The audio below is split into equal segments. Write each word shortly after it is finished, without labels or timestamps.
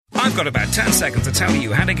I've got about 10 seconds to tell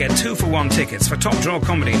you how to get 2-for-1 tickets for top draw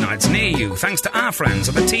comedy nights near you, thanks to our friends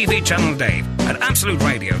at the TV channel Dave at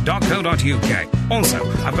absoluteradio.co.uk. Also,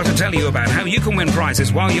 I've got to tell you about how you can win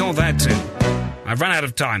prizes while you're there too. I've run out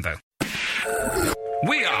of time, though.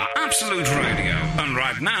 We are Absolute Radio, and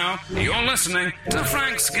right now, you're listening to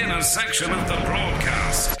Frank Skinner's section of the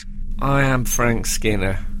broadcast. I am Frank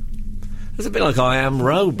Skinner. It's a bit like I Am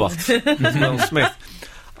Robot, Will Smith.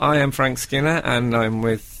 I am Frank Skinner, and I'm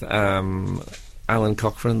with Alan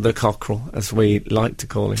Cochrane, the Cockerel, as we like to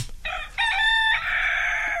call him.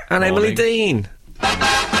 And Morning. Emily Dean.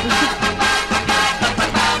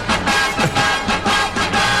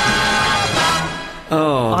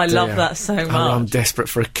 Oh, I dear. love that so much. Oh, I'm desperate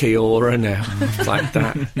for a Kia-Ora now. Like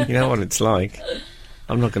that. You know what it's like.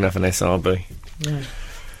 I'm not going to have an SRB. No.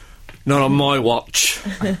 Not on my watch.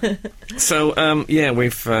 So,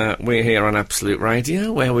 we're here on Absolute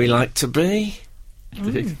Radio, where we like to be.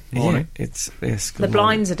 Morning. Yeah, yes, good The morning.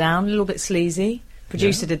 blinds are down, a little bit sleazy.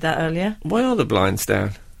 Producer did that earlier. Why are the blinds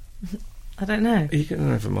down? I don't know.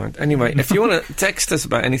 Never mind. Anyway, if you want to text us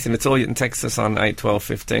about anything at all, you can text us on 8 12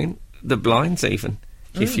 15. The blinds, even,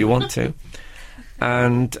 if you want to.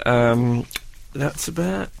 And that's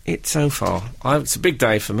about it so far. It's a big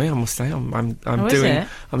day for me, I must say. I'm doing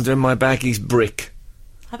my baggies brick.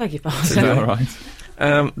 I beg your Is that pardon. all right?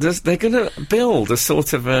 They're going to build a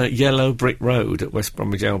sort of a yellow brick road at West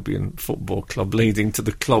Bromwich Albion Football Club, leading to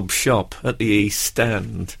the club shop at the East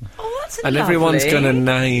Stand. Oh, that's And lovely. everyone's going to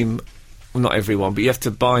name... Well, not everyone, but you have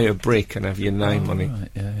to buy a brick and have your name on it. Right,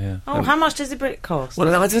 yeah. Oh, how much does a brick cost?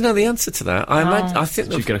 Well, I don't know the answer to that. I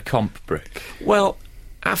think So you get a comp brick. Well,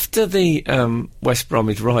 after the West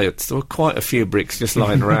Bromwich riots, there were quite a few bricks just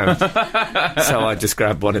lying around. So I just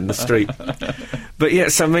grabbed one in the street. But yeah,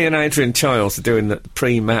 so me and Adrian Childs are doing the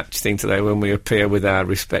pre-match thing today when we appear with our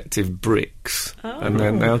respective bricks. And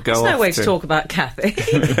then they'll go There's off no way to talk about Kathy.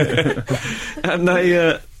 And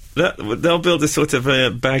they'll build a sort of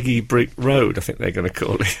a baggy brick road, I think they're going to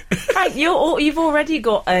call it. Right, you've already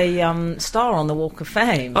got a star on the Walk of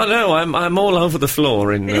Fame. I know, I'm all over the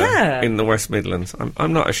floor in Yeah. the West Midlands.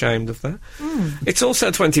 I'm not ashamed of that. It's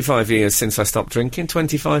also 25 years since I stopped drinking,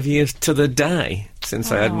 25 years to the day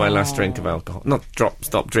since I had my last drink of alcohol. Not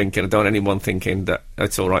stop drinking, I don't want anyone thinking that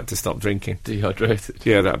it's all right to stop drinking. Dehydrated.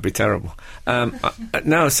 Yeah, that'd be terrible.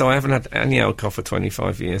 No, so I haven't had any alcohol for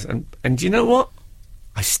 25 years. And do you know what?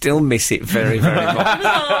 I still miss it very, very much.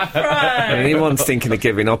 And anyone's thinking of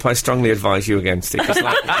giving up, I strongly advise you against it, because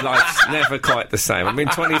life's never quite the same. I mean,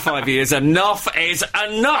 25 years, enough is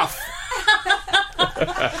enough!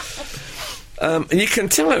 You can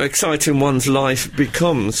tell how exciting one's life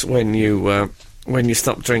becomes when you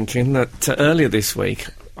stop drinking. That earlier this week,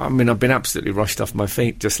 I mean, I've been absolutely rushed off my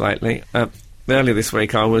feet just lately. Earlier this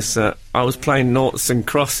week, I was playing Noughts and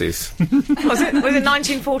Crosses. Was it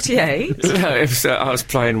 1948? No, I was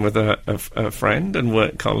playing with a friend and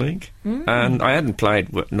work colleague, and I hadn't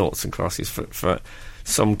played Noughts and Crosses for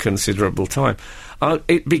some considerable time.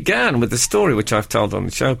 It began with a story which I've told on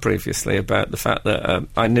the show previously about the fact that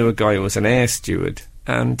I knew a guy who was an air steward,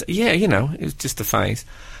 and it was just a phase.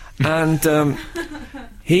 And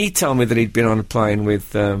he told me that he'd been on a plane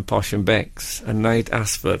with Posh and Bex, and they'd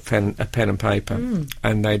asked for a pen and paper,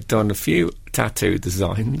 and they'd done a few tattoo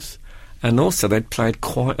designs, and also they'd played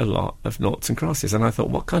quite a lot of Noughts and Crosses. And I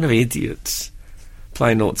thought, what kind of idiots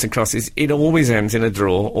play Noughts and Crosses? It always ends in a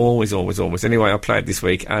draw, always. Anyway, I played this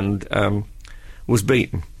week and was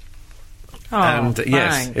beaten. Oh, and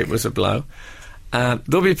yes, Frank. it was a blow.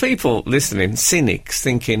 There'll be people listening, cynics,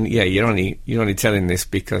 thinking, yeah, you're only telling this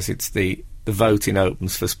because it's the voting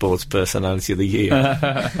opens for Sports Personality of the Year,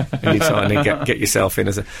 and you're trying to get yourself in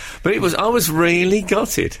as a... But I was really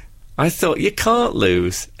gutted. I thought, you can't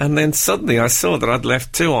lose. And then suddenly I saw that I'd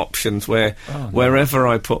left two options where wherever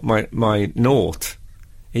I put my nought,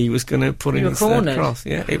 he was going to put in his third cross.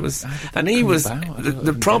 Yeah, it was... And he was...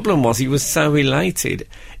 The problem was he was so elated,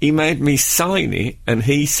 he made me sign it, and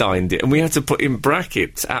he signed it, and we had to put in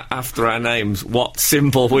brackets after our names what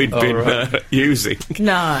symbol we'd been using.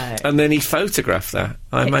 No. And then he photographed that.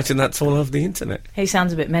 I imagine that's all over the internet. He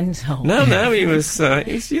sounds a bit mental. No, he was...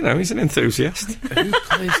 he's an enthusiast. Who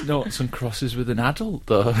plays Noughts and Crosses with an adult,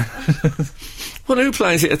 though? Well, who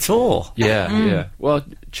plays it at all? Yeah. Well,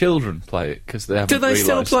 children play it, because they haven't Do they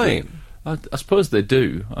still realised play it. it? I suppose they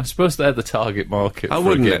do. I suppose they're the target market. I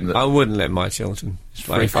wouldn't let my children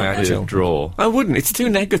play if I had children. Draw. I wouldn't. It's too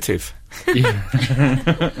negative.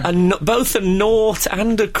 Yeah. And both a nought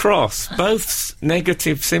and a cross, both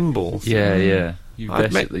negative symbols. Yeah.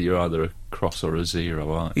 Basically, you're either a cross or a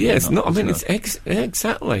zero, aren't you? Yeah, it's not. I mean, There's it's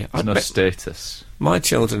exactly. no status. My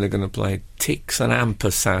children are going to play ticks and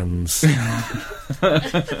ampersands.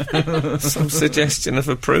 Some suggestion of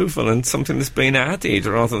approval and something that's been added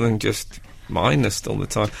rather than just minused all the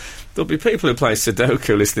time. There'll be people who play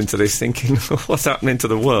Sudoku listening to this thinking, what's happening to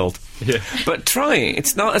the world? Yeah. But try it.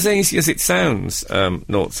 It's not as easy as it sounds,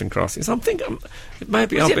 noughts and crosses. I'm thinking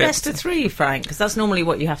maybe Is I'll it be... best of 3, Frank? Because that's normally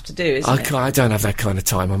what you have to do, isn't it? I don't have that kind of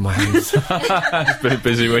time on my hands. It's been a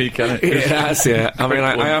busy week, hasn't it? It has, yeah. I mean,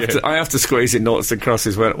 I have to squeeze in noughts and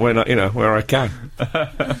crosses when where I can.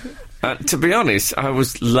 To be honest, I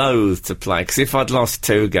was loath to play, because if I'd lost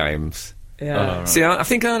 2 games... Yeah. Right. See, I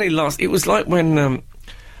think I only lost... It was like when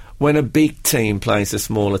a big team plays a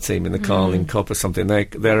smaller team in the Carling Cup or something,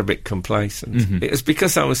 they're a bit complacent. Mm-hmm. It was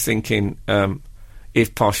because I was thinking,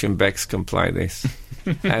 if Posh and Bex can play this,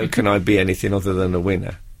 how can I be anything other than a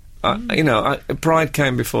winner? Pride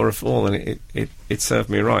came before a fall, and it served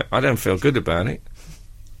me right. I don't feel good about it.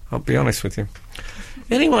 I'll be honest with you.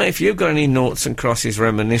 Anyway, if you've got any noughts and crosses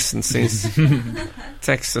reminiscences,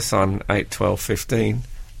 text us on 81215,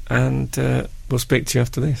 and we'll speak to you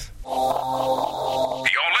after this.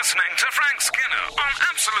 You're listening to Frank Skinner on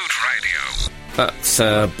Absolute Radio.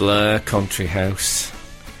 That's Blur Country House.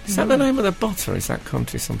 Is that the name of the bot, or is that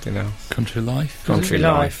country something else? Country Life. Country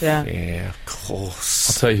Life, yeah. Yeah, of course.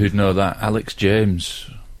 I'll tell you who'd know that. Alex James,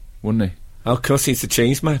 wouldn't he? Oh, of course, he's the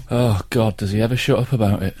cheese man. Oh, God, does he ever shut up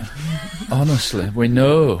about it? Honestly, we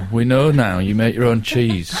know now you make your own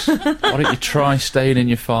cheese. Why don't you try staying in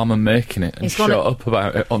your farm and making it, and shut up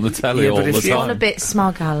about it on the telly all the time? He's gone a bit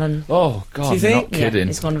smug, Alan. Oh, God, not kidding.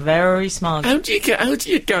 He's gone very smug. How do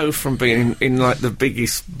you go from being in like the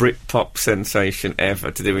biggest Britpop sensation ever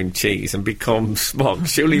to doing cheese and become smug?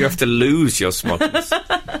 Surely you have to lose your smugness.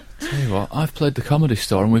 Tell you what, I've played the Comedy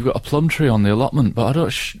Store and we've got a plum tree on the allotment, but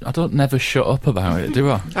I don't never shut up about it, do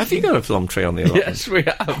I? Have you got a plum tree on the allotment? Yes, we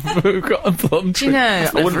have. We've got a plum tree. Do you know,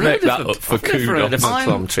 I wouldn't make that up for kudos.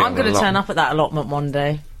 I'm going to turn up at that allotment one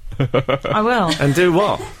day. I will. And do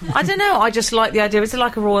what? I don't know, I just like the idea. It's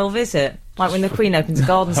like a royal visit, like when the Queen opens a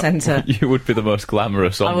garden centre. You would be the most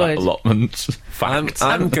glamorous on that allotment. Fact.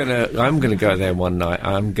 I'm gonna go there one night.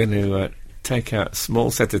 I'm gonna take out a small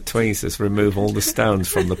set of tweezers, remove all the stones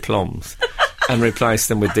from the plums, and replace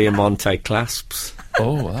them with Diamante clasps.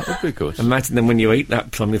 Oh, that would be good. Imagine then when you eat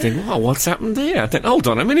that plum, you think, "Wow, what's happened there?" I think, hold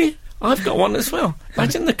on a minute, I've got one as well.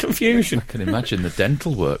 Imagine the confusion. I can imagine the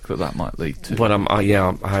dental work that might lead to. But I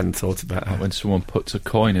hadn't thought about that. When someone puts a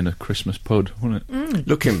coin in a Christmas pud, wouldn't it?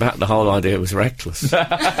 Looking back, the whole idea was reckless.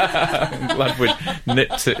 I'm glad we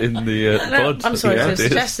nipped it in the bud. I'm sorry to have Yeah,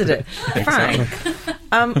 suggested it.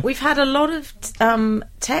 Frank, we've had a lot of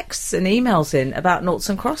texts and emails in about noughts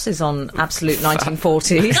and crosses on Absolute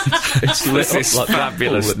 1940s. It's lit This is up like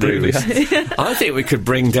fabulous apple, it really news. is. I think we could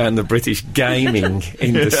bring down the British gaming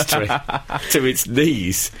industry to its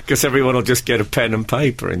knees, because everyone will just get a pen and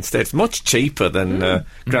paper instead. It's much cheaper than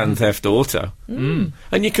Grand Theft Auto. And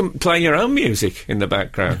you can play your own music in the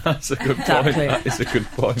background. That's a good Exactly. point. That is a good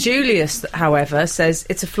point. Julius, however, says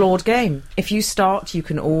it's a flawed game. If you start, you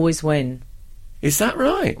can always win. Is that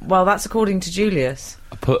right? Well, that's according to Julius.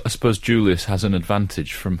 I suppose Julius has an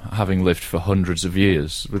advantage from having lived for hundreds of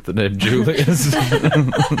years with the name Julius.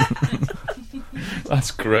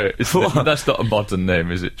 That's great. That's not a modern name,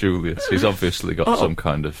 is it, Julius? He's obviously got some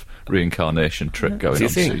kind of reincarnation trick going Do you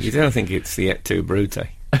on. think? You don't think it's the et tu brute?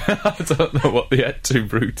 I don't know what the et tu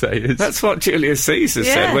brute is. That's what Julius Caesar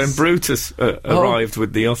said Yes. when Brutus arrived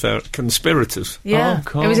with the other conspirators. Yeah, of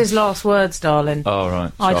course. it was his last words, darling. Oh,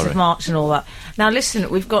 right. Ides Sorry. of March and all that. Now, listen,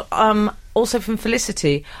 we've got also from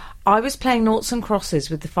Felicity. I was playing noughts and crosses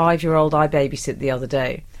with the 5-year-old I babysit the other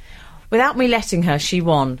day. Without me letting her, she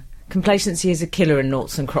won. Complacency is a killer in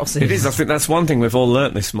noughts and crosses. It is. I think that's one thing we've all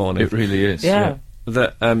learnt this morning. It really is. Yeah.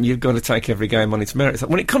 That you've got to take every game on its merits.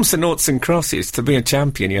 When it comes to noughts and crosses, to be a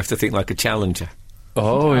champion, you have to think like a challenger.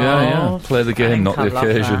 Oh, yeah. Oh, Play the game, not the Frank, I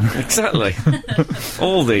love occasion. that. Exactly.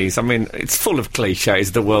 All these, I mean, it's full of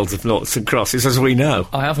cliches, the world of noughts and crosses, as we know.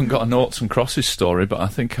 I haven't got a noughts and crosses story, but I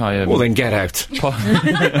think I... Well, then get out.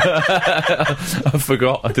 I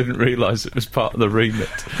forgot. I didn't realise it was part of the remit.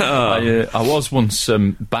 I was once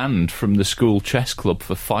banned from the school chess club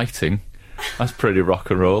for fighting. That's pretty rock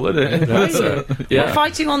and roll, isn't it? Yeah. What,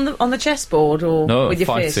 fighting on the chessboard or No, with your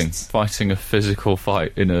fighting. fists? Fighting a physical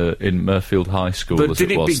fight in Murfield High School. But as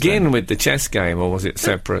did it was begin then. with the chess game, or was it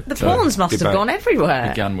separate? The pawns must have debate? gone everywhere.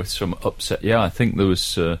 Began with some upset. Yeah, I think there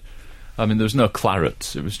was. There was no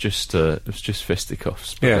claret. It was just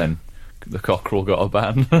fisticuffs. But then the cockerel got a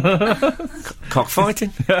ban.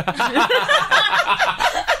 Cockfighting?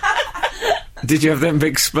 Did you have them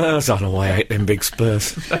big spurs on? Oh, I hate them big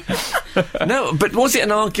spurs. No, but was it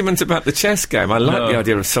an argument about the chess game? I like No. the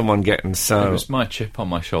idea of someone getting so... It was my chip on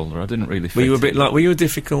my shoulder. I didn't really fit Were you a bit in. like... Were you a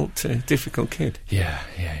difficult kid? Yeah.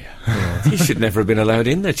 You should never have been allowed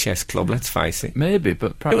in the chess club, let's face it. Maybe,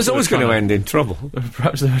 but perhaps It was they were always going to trying end in trouble.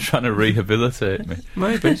 Perhaps they were trying to rehabilitate me.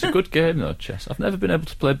 Maybe. It's a good game, though, chess. I've never been able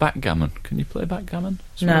to play backgammon. Can you play backgammon?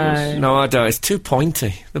 No. No, I don't. It's too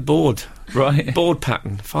pointy. The board. Right. Board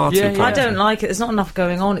pattern. Far Yeah, too yeah. pointy. I don't like it. There's not enough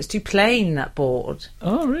going on. It's too plain, that board.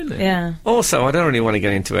 Oh, really? Yeah. Also, I don't really want to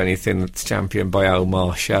get into anything that's championed by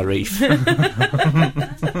Omar Sharif.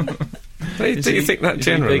 Do you think that Is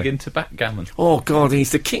generally? he big into backgammon? Oh, God,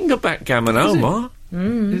 he's the king of backgammon, Omar.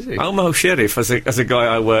 Is he? Omar Sharif, as a guy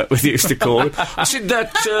I work with used to call him. I said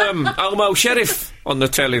that Omar Sharif on the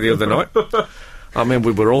telly the other night. I mean,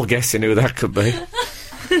 we were all guessing who that could be.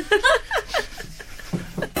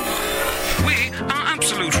 We are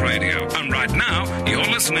Absolute Radio, and right now you're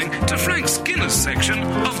listening to Frank Skinner's section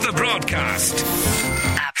of the broadcast.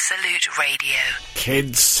 Absolute Radio.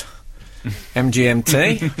 Kids.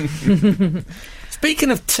 MGMT.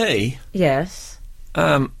 Speaking of tea, Yes.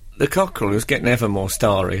 the cockerel is getting ever more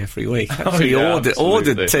starry every week. Actually, yeah, ordered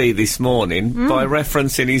absolutely. tea this morning by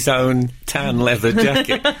referencing his own tan leather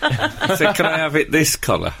jacket. So can I have it this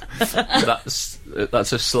colour?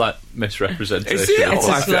 That's a slight misrepresentation. Is it? It's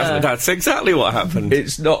a slur. That's exactly what happened.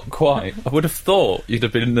 It's not quite. I would have thought you'd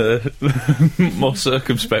have been more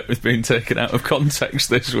circumspect with being taken out of context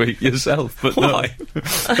this week yourself, but Why?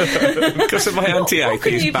 Because of my What can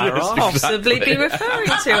anti-80s you barrage. possibly be referring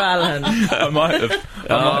to, Alan? I might have.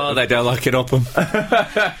 Oh, they don't like it up them.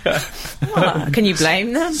 Can you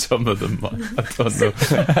blame them? Some of them might. I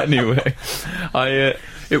don't know. Anyway,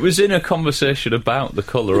 it was in a conversation about the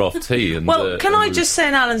colour of tea. And, Well, can I and- just say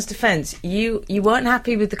in Alan's defence, you weren't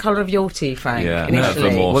happy with the colour of your tea, Frank, Yeah, initially.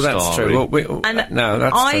 never more. Well, that's Starry. true. And No,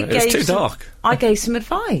 that's I true. It's gave too some- dark. I gave some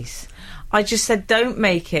advice. I just said, don't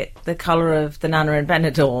make it the colour of the Nana and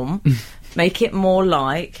Benidorm. Make it more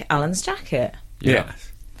like Alan's jacket. Yeah.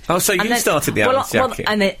 Oh, so you And then- started the Alan's jacket.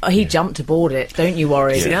 and then he jumped aboard it. Don't you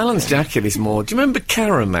worry. See, Alan's jacket is more... Do you remember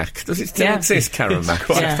Caramac? Does it still Yeah. exist, Caramac?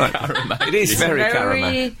 quite Yeah. Caramac. It is very Caramac.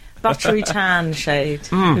 Very buttery tan shade.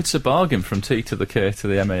 It's a bargain from T to the K to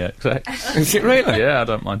the MAXX. Is it really? Yeah, I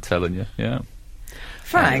don't mind telling you. Yeah.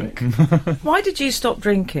 Frank, why did you stop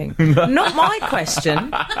drinking? Not my question.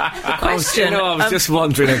 The question. I was just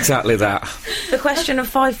wondering exactly that. The question of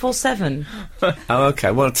 547. Oh,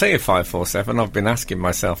 OK. Well, I'll tell you 547. I've been asking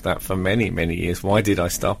myself that for many, many years. Why did I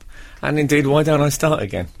stop? And indeed, why don't I start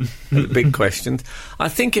again? The big questions. I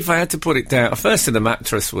think if I had to put it down... Firstly, the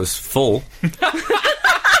mattress was full.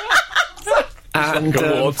 And, Like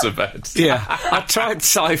a water bed. yeah, I tried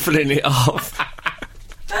siphoning it off.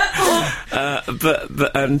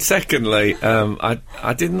 And secondly,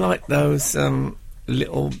 I didn't like those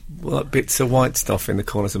little bits of white stuff in the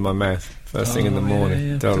corners of my mouth first thing in the morning.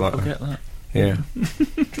 Yeah, Don't like them. forget that. Yeah,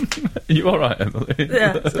 Are you all right, Emily?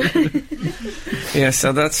 Yeah. yeah.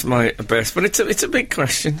 So that's my best, but it's a big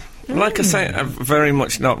question. Like I say, I'm very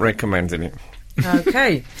much not recommending it.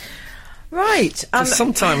 Okay. Right. 'Cause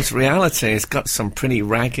sometimes reality has got some pretty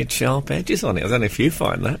ragged, sharp edges on it. I don't know if you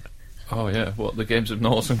find that. Oh, yeah. What, the games of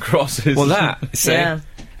noughts and crosses? Well, that see. Yeah.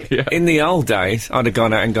 Yeah. In the old days, I'd have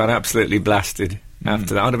gone out and got absolutely blasted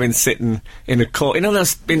after that. I'd have been sitting in a court. You know,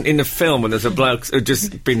 that's been in the film when there's a bloke who'd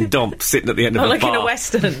just been dumped sitting at the end of Oh, a like bar. in a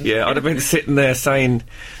Western. Yeah, I'd have been sitting there saying,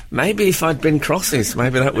 maybe if I'd been crosses,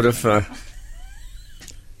 maybe that would have...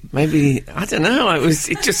 maybe, I don't know,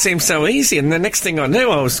 it just seemed so easy, and the next thing I knew,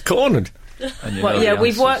 I was cornered. And you Well, know yeah, the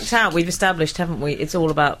we've answers. worked out, we've established, haven't we? It's all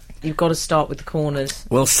about, you've got to start with the corners.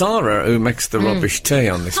 Well, Sarah, who makes the rubbish tea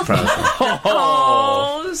on this programme,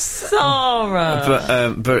 Oh,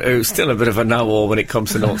 Sarah. but who's still a bit of a know-all when it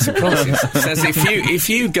comes to noughts and crosses, says if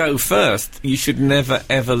you go first, you should never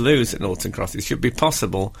ever lose at noughts and crosses. It should be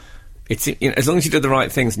possible. It's as long as you do the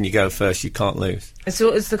right things and you go first, you can't lose. It's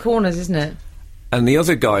the corners, isn't it? And the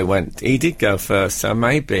other guy he did go first, so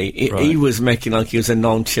maybe he was making like he was a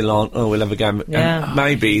nonchalant, we'll have a game. Yeah. And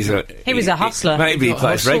maybe He was a hustler. Maybe he got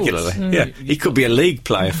plays hustled. regularly. Yeah, he could be a league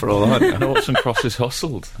player for all I know. Noughts and crosses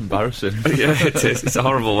hustled. Embarrassing. Yeah, it is. It's a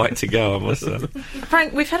horrible way to go, I must say.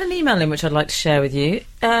 Frank, we've had an email in which I'd like to share with you.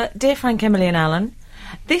 Dear Frank, Emily and Alan,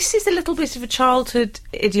 this is a little bit of a childhood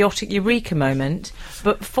idiotic eureka moment,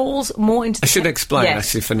 but falls more into... I should explain, Yes.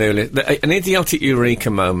 actually, for newly. An idiotic eureka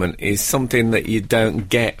moment is something that you don't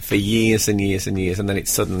get for years and years and years, and then it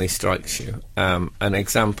suddenly strikes you. An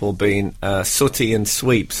example being sooty and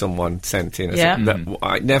sweep, someone sent in. Yeah.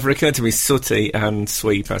 It never occurred to me sooty and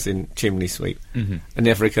sweep, as in chimney sweep. It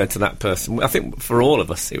never occurred to that person. I think for all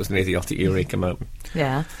of us, it was an idiotic eureka moment.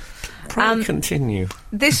 Yeah. Probably continue.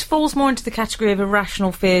 This falls more into the category of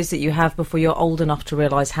irrational fears that you have before you're old enough to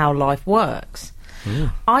realise how life works.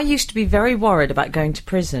 I used to be very worried about going to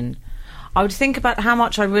prison. I would think about how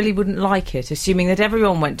much I really wouldn't like it, assuming that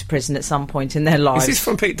everyone went to prison at some point in their lives. Is this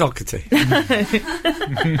from Pete Doherty?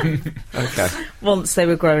 Okay. Once they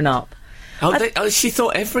were grown up. She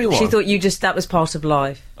thought everyone. She thought that was part of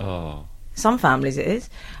life. Oh. Some families it is.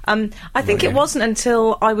 I think it wasn't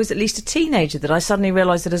until I was at least a teenager that I suddenly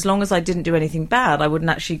realised that as long as I didn't do anything bad, I wouldn't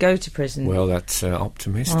actually go to prison. Well, that's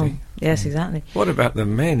optimistic. Yes, exactly. What about the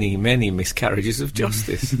many, many miscarriages of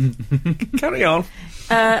justice? Carry on.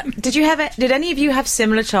 Did any of you have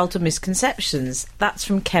similar childhood misconceptions? That's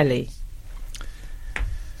from Kelly.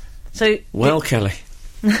 So, Kelly.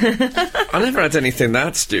 I never had anything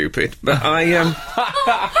that stupid, but no,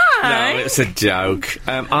 it's a joke.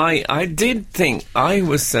 I did think I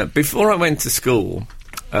was before I went to school.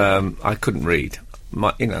 I couldn't read.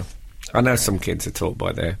 I know some kids are taught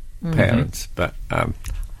by their parents, but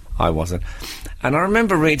I wasn't. And I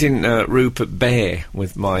remember reading Rupert Bear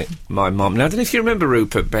with my mum. Now, I don't know if you remember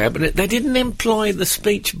Rupert Bear, but they didn't employ the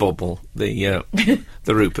speech bubble, the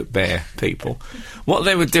Rupert Bear people. What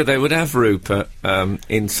they would do, they would have Rupert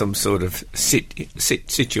in some sort of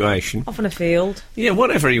situation. Off in a field. Yeah,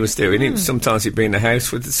 whatever he was doing. Sometimes he'd be in the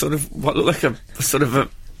house with sort of what looked like a sort of a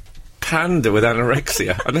panda with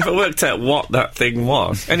anorexia. I never worked out what that thing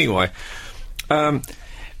was. Anyway,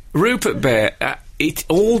 Rupert Bear...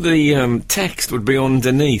 all the text would be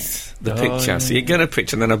underneath the picture. Yeah. So you get a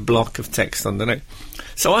picture and then a block of text underneath.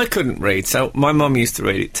 So I couldn't read, so my mum used to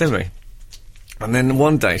read it to me. And then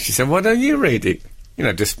one day she said, why don't you read it?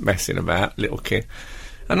 Just messing about, little kid.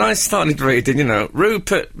 And I started reading,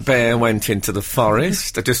 Rupert Bear went into the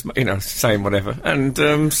forest, just, saying whatever,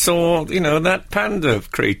 and saw, that panda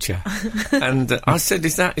creature. And I said,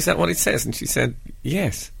 is that what it says? And she said,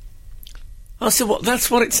 yes. I said, well,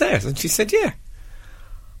 that's what it says? And she said, yeah.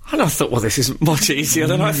 And I thought, well, this is much easier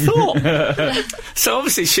than I thought. So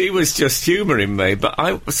obviously she was just humouring me, but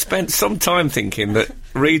I spent some time thinking that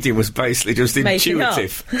reading was basically just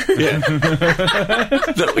intuitive. Yeah.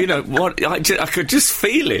 That, I could just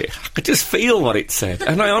feel it. I could just feel what it said.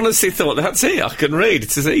 And I honestly thought, that's it, I can read,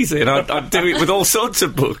 it's as easy. And I'd do it with all sorts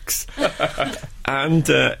of books. And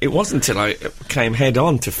it wasn't until I came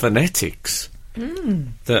head-on to phonetics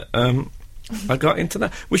that... I got into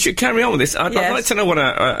that. We should carry on with this. I'd like to know what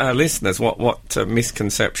our listeners, what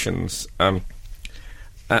misconceptions... I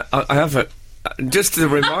have just to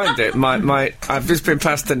remind it, I've just been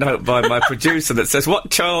passed a note by my producer that says,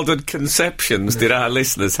 what childhood conceptions did our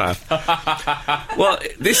listeners have? Well,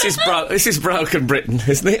 this is Broken Britain,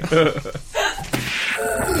 isn't it?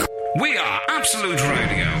 We are Absolute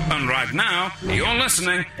Radio, and right now, you're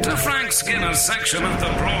listening to Frank Skinner's section of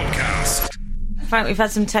the broadcast. Frank, we've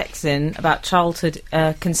had some texts in about childhood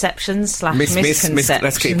conceptions / misconceptions.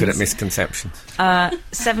 Let's keep it at misconceptions.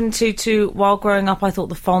 722, while growing up, I thought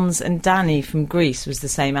the Fonz and Danny from Greece was the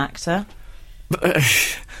same actor.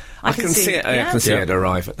 I can see it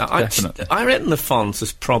arrive at that. I reckon the Fonz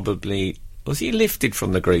was probably... Was he lifted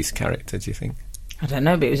from the Grease character, do you think? I don't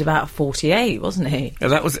know, but he was about 48, wasn't he? Yeah,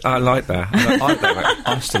 I like that.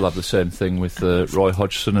 I still have the same thing with Roy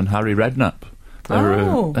Hodgson and Harry Redknapp.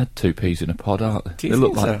 They're two peas in a pod, aren't they? Do you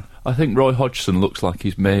think so? I think Roy Hodgson looks like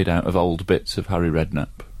he's made out of old bits of Harry Redknapp.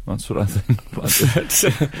 That's what I think.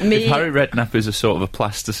 If Harry Redknapp is a sort of a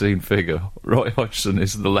plasticine figure, Roy Hodgson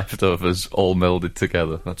is the leftovers all melded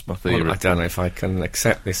together. That's my theory. Well, I don't know if I can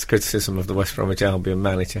accept this criticism of the West Bromwich Albion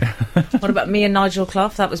manager. What about me and Nigel Clough?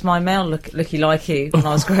 That was my male looky-likey when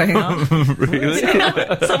I was growing up. Really?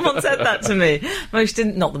 Someone said that to me.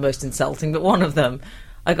 Not the most insulting, but one of them.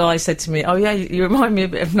 A guy said to me, oh yeah, you remind me a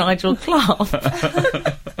bit of Nigel Clough.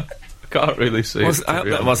 Can't really see it. I hope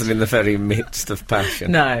that wasn't in the very midst of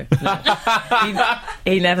passion. No.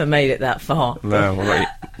 He never made it that far. No,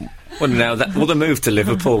 the move to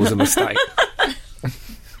Liverpool was a mistake.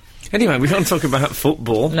 Anyway, we can't talk about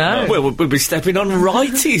football. No. We'll be stepping on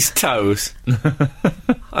Righty's toes.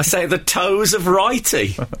 I say the toes of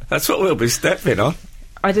Righty. That's what we'll be stepping on.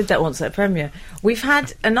 I did that once at a premiere. We've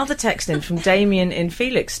had another text in from Damien in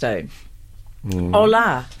Felixstowe.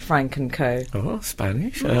 Hola, Frank and Co. Oh,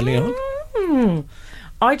 Spanish, early on.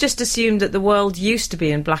 I just assumed that the world used to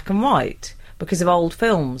be in black and white because of old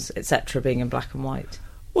films, etc., being in black and white.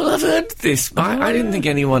 Well, I've heard this. I didn't think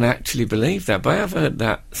anyone actually believed that, but I have heard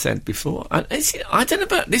that said before. I don't know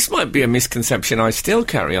about... This might be a misconception I still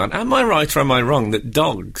carry on. Am I right or am I wrong that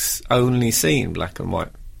dogs only see in black and white?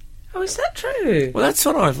 Oh, is that true? Well, that's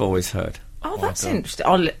what I've always heard. Oh, that's interesting.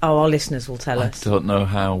 Our listeners will tell us. I don't know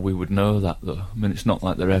how we would know that, though. I mean, it's not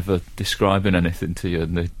like they're ever describing anything to you,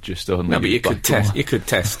 and they just only... No, but you could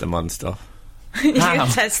test them on stuff. You can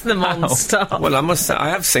test them on stuff. Well, I must say, I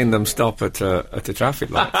have seen them stop at a traffic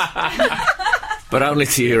light. But only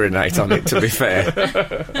to urinate on it, to be fair.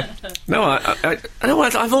 No,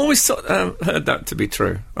 I've always heard that to be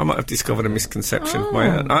true. I might have discovered a misconception of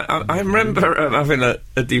my own. I remember having a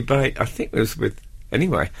debate, I think it was with...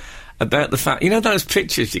 Anyway... about the fact, you know those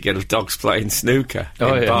pictures you get of dogs playing snooker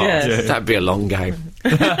in bars? Yes. That'd be a long game.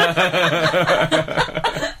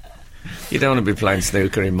 You don't want to be playing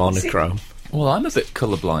snooker in monochrome. Well, I'm a bit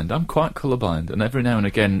colourblind. I'm quite colourblind, and every now and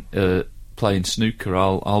again, playing snooker,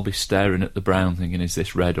 I'll be staring at the brown, thinking, "Is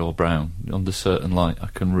this red or brown?" Under certain light, I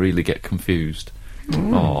can really get confused.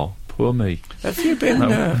 Oh, poor me. Have you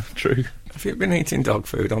been true? Have you been eating dog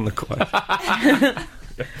food on the quiet?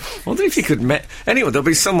 I wonder if you could... Anyway, there'll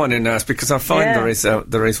be someone in us, because I find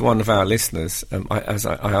there is one of our listeners,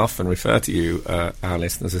 I often refer to you, our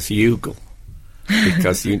listeners, as Yugle,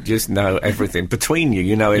 because you just know everything. Between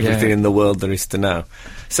you know everything in the world there is to know.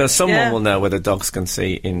 So someone will know whether dogs can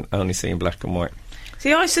only see in black and white.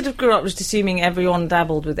 See, I sort of grew up just assuming everyone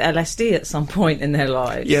dabbled with LSD at some point in their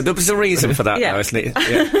lives. Yeah, there was a reason for that, though, isn't it?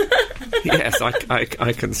 Yeah. Yes,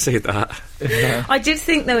 I can see that. Yeah. I did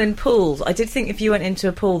think, though, in pools, if you went into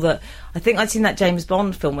a pool that... I think I'd seen that James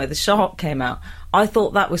Bond film where the shark came out. I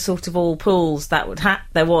thought that was sort of all pools that would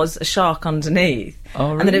there was a shark underneath. Oh,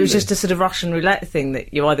 really? And then it was just a sort of Russian roulette thing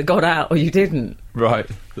that you either got out or you didn't. Right.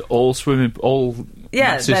 All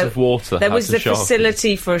masses of water. There was the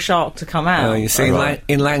facility for a shark to come out. You see,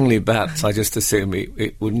 in Langley bats, I just assume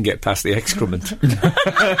it wouldn't get past the excrement.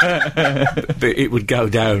 But it would go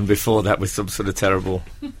down before that with some sort of terrible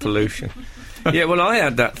pollution. Yeah, well, I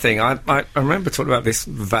had that thing. I remember talking about this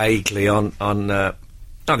vaguely on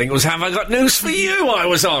I think it was Have I Got News For You I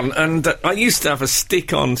was on, and I used to have a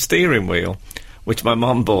stick-on steering wheel, which my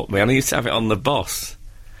mum bought me, and I used to have it on the Boss,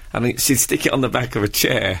 and she'd stick it on the back of a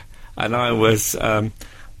chair, and I was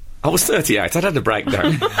 38. I'd had a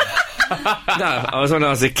breakdown. No, I was when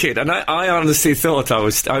I was a kid, and I honestly thought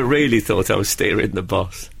I really thought I was steering the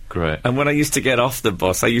Boss. Great. And when I used to get off the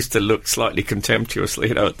bus, I used to look slightly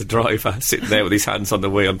contemptuously, at the driver, sitting there with his hands on the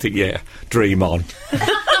wheel and think, yeah, dream on. You're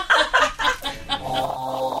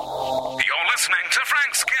listening to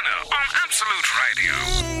Frank Skinner on Absolute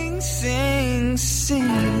Radio. Sing.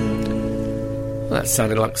 That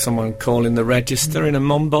sounded like someone calling the register in a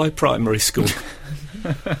Mumbai primary school.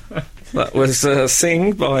 That was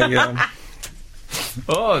Sing by...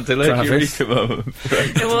 delayed Eureka moment.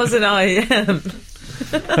 It wasn't I.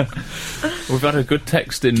 We've had a good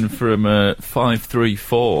text in from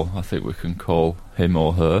 534. I think we can call him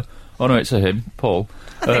or her. Oh no, it's a him, Paul.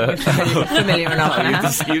 Familiar enough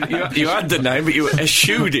now. You had the name, but you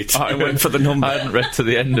eschewed it. I went for the number. I hadn't read to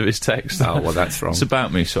the end of his text. Oh, well, that's wrong. It's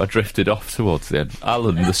about me, so I drifted off towards the end.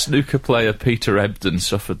 Alan, the snooker player Peter Ebdon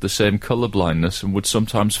suffered the same colour blindness and would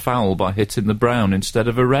sometimes foul by hitting the brown instead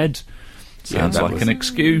of a red. Sounds like an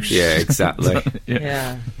excuse. Yeah, exactly.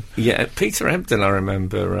 Yeah, Peter Ebdon, I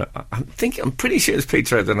remember. I'm pretty sure it was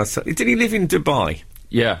Peter Ebdon. Did he live in Dubai?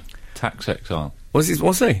 Yeah, tax exile. Was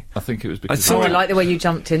he? I think it was because... I like the way you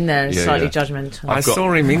jumped in there, slightly judgmental. I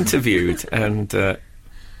saw him interviewed, and there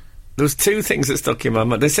was two things that stuck in my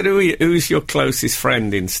mind. They said, who's your closest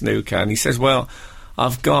friend in snooker? And he says, well,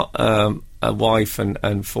 I've got a wife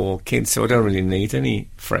and 4 kids, so I don't really need any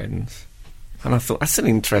friends. And I thought, that's an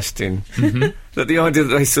interesting... that the idea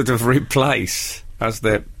that they sort of replace as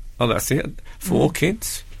their... Oh, that's it. 4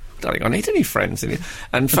 kids? I don't think I need any friends in it.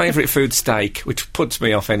 And favourite food, steak, which puts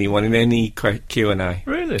me off anyone in any Q&A.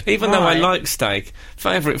 Really? Even though I like steak,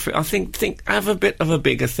 favourite food... I think have a bit of a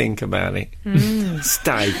bigger think about it.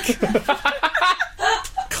 Steak.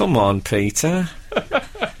 Come on, Peter.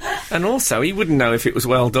 And also, he wouldn't know if it was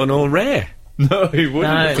well done or rare. No, he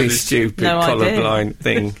wouldn't. No. This stupid colourblind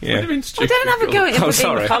thing. Yeah. Well, don't have a go at him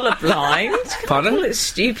for being colourblind. Pardon? Call it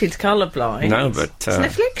stupid colourblind. No, but... it's an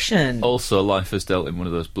affliction. Also, life has dealt him one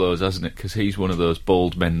of those blows, hasn't it? Because he's one of those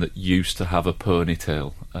bald men that used to have a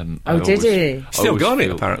ponytail. And did he? Still got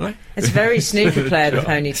it, apparently. It's a very snooker player, the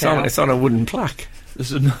ponytail. It's on a wooden plaque.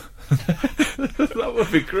 That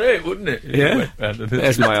would be great, wouldn't it? Yeah.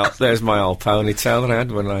 There's my old ponytail that I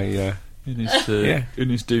had when I... in his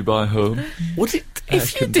Dubai home. Would it,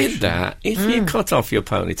 if you did that, if you cut off your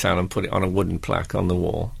ponytail and put it on a wooden plaque on the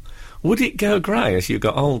wall, would it go grey as you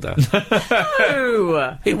got older?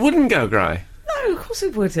 No! It wouldn't go grey. No, of course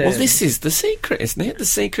it wouldn't. Well, this is the secret, isn't it? The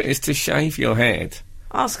secret is to shave your head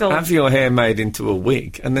Ask old... Have your hair made into a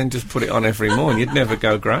wig and then just put it on every morning. You'd never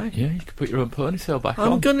go grey. Yeah, you could put your own ponytail back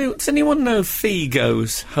on. Does anyone know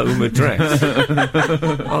Figo's home address?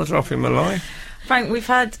 I'll drop him a line. Frank, we've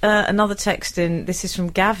had another text in. This is from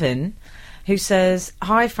Gavin, who says,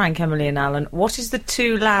 "Hi, Frank, Emily and Alan. What is the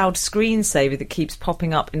too loud screensaver that keeps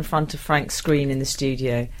popping up in front of Frank's screen in the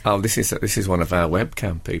studio?" Oh, this is one of our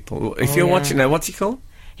webcam people. If you're watching now, what's he called?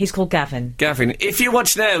 He's called Gavin. Gavin. If you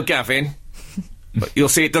watch now, Gavin, but you'll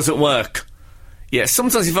see it doesn't work. Yeah,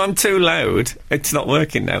 sometimes if I'm too loud, it's not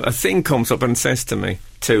working now. A thing comes up and says to me,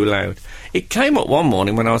 too loud. It came up one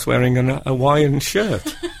morning when I was wearing a Hawaiian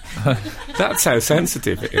shirt. That's how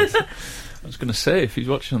sensitive it is. I was going to say, if he's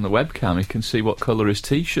watching on the webcam, he can see what colour his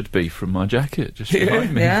tee should be from my jacket, just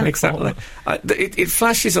behind me. Yeah, exactly. It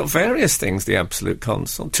flashes up various things, the Absolute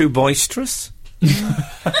Console. Too boisterous.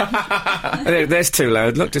 There's too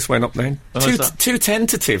loud. Look, just went up then. Too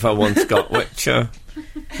tentative, I once got, which...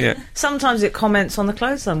 yeah. Sometimes it comments on the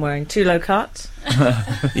clothes I'm wearing. Too low cut.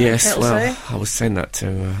 Yes, It'll well, say. I was saying that to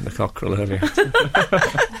the cockerel earlier.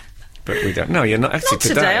 But we don't. No, you're not actually Not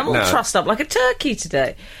today. I'm all trussed up like a turkey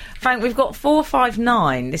today. Frank, we've got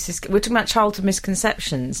 459. We're talking about childhood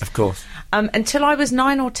misconceptions. Of course. Until I was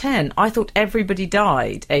 9 or 10, I thought everybody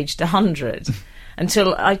died aged 100.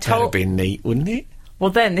 Until I told... That'd be neat, wouldn't it? Well,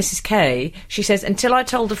 then, this is Kay. She says, until I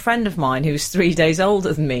told a friend of mine who was 3 days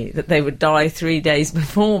older than me that they would die 3 days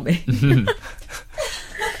before me.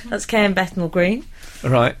 That's Kay and Bethnal Green.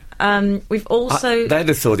 Right. We've also... They'd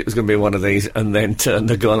have thought it was going to be one of these and then turned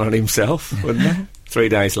the gun on himself, wouldn't they? 3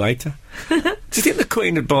 days later. Do you think the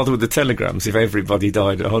Queen would bother with the telegrams if everybody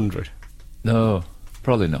died at 100? No,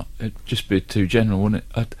 probably not. It'd just be too general, wouldn't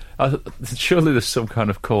it? Surely there's some kind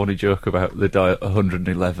of corny joke about they die at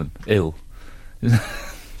 111, ill.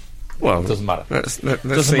 Well, doesn't matter. Doesn't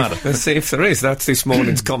matter. Let's see if there is. That's this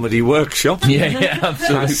morning's comedy workshop. Yeah,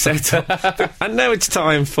 absolutely. Set up. And now it's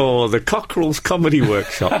time for the Cockerel's Comedy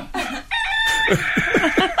Workshop.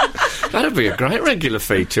 That'd be a great regular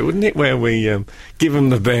feature, wouldn't it? Where we give them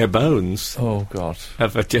the bare bones. Oh, God.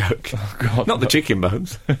 Have a joke. Oh, God. Not the chicken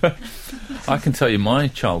bones. I can tell you my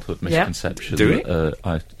childhood misconception. Do it?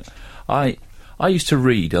 I used to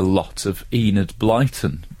read a lot of Enid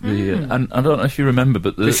Blyton. And I don't know if you remember,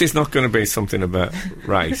 but... This is not going to be something about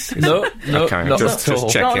race. No, okay, not just at all.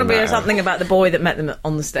 checking Not going to be that something about the boy that met them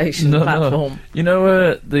on the station platform. No. You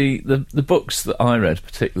know, the books that I read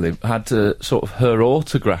particularly had sort of her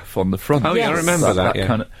autograph on the front. Oh, yeah, I remember that, yeah.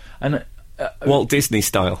 Kind of, and Walt Disney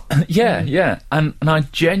style. Yeah. And I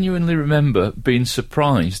genuinely remember being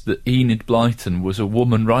surprised that Enid Blyton was a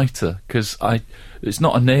woman writer, because it's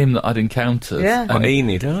not a name that I'd encountered. Yeah. And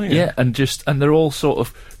Enid, oh, yeah. Yeah, and they're all sort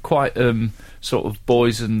of quite sort of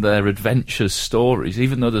boys and their adventures stories,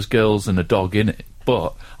 even though there's girls and a dog in it.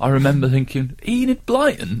 But I remember thinking, Enid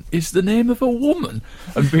Blyton is the name of a woman,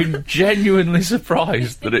 and being genuinely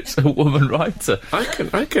surprised that it's a woman writer. I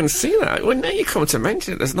can see that. Well, now you come to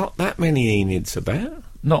mention it, there's not that many Enids about.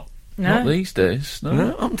 Not these days.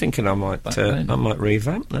 No, I'm thinking I might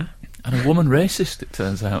revamp that. And a woman racist, it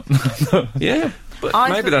turns out. Yeah, but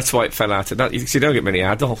maybe that's why it fell out of that. You don't get many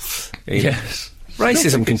Adolfs. Yes.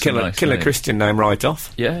 Racism can kill a Christian name right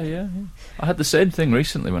off. Yeah. I had the same thing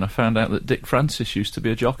recently when I found out that Dick Francis used to be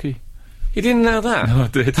a jockey. You didn't know that? No, I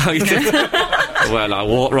did. Oh, you did? Well, I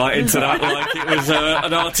walked right into that like it was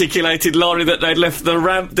an articulated lorry that they'd left the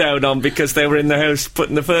ramp down on because they were in the house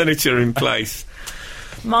putting the furniture in place.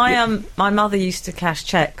 My mother used to cash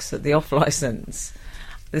cheques at the off-licence.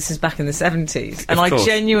 This is back in the 70s. And I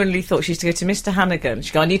genuinely thought she used to go to Mr. Hannigan.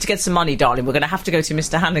 She'd go, I need to get some money, darling. We're going to have to go to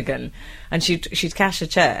Mr. Hannigan. And she'd cash a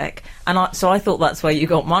cheque. And so I thought that's where you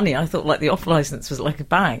got money. I thought, like, the off-licence was like a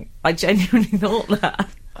bank. I genuinely thought that.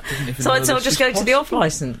 So I'd just go to the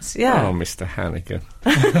off-licence, yeah. Oh, Mr. Hannigan.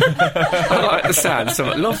 I like the sound.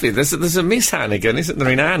 So lovely. There's a Miss Hannigan, isn't there,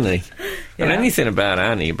 in Annie? Yeah. And anything about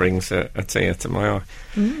Annie brings a tear to my eye.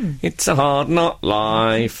 It's a hard knock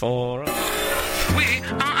life for us. We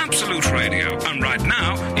are Absolute Radio, and right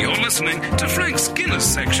now you're listening to Frank Skinner's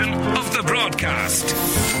section of the broadcast.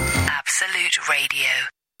 Absolute Radio.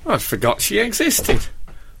 I forgot she existed.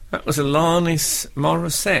 That was Alanis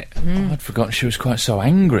Morissette. I'd forgotten she was quite so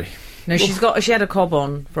angry. No, she had a cob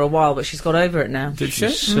on for a while, but she's got over it now. Did she?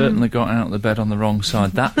 Certainly got out of the bed on the wrong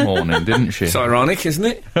side that morning, didn't she? It's ironic, isn't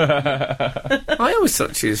it? I always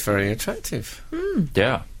thought she was very attractive.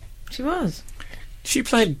 Yeah. She was. She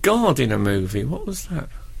played God in a movie. What was that?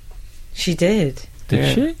 She did.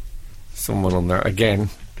 Did she? Someone on that.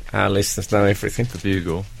 Again, our listeners know everything. The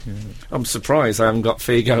Bugle. Yeah. I'm surprised I haven't got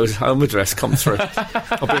Figo's home address come through.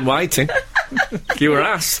 I've been waiting. You were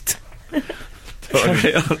asked.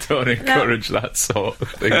 Don't encourage that sort of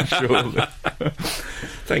thing, surely.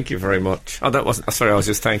 Thank you very much. Oh, that wasn't... Sorry, I was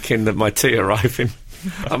just thanking that my tea arriving.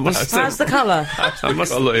 I must... How's the colour?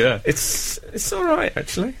 Colour, yeah. It's all right,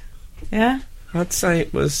 actually. Yeah? I'd say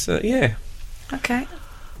it was... yeah. Okay.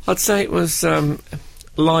 I'd say it was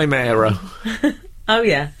lime aero. Oh,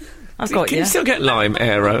 yeah. I've got Can you still get lime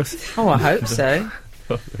aeros? Oh, I hope so.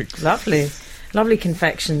 Lovely. Lovely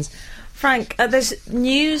confections. Frank, there's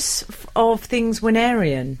news of things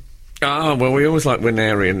Wienerian. Ah, well, we always like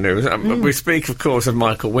Wienerian news. We speak, of course, of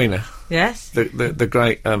Michael Winner. Yes. The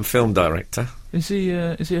great film director. Is he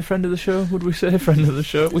a friend of the show? Would we say a friend of the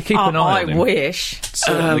show? We keep an eye on him. I wish.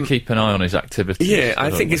 Certainly keep an eye on his activities. Yeah, I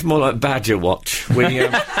think it's more like Badger Watch. We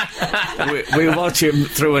watch him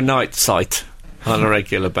through a night sight on a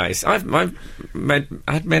regular basis. I've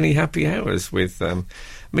had many happy hours with...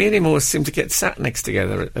 me and him always seem to get sat next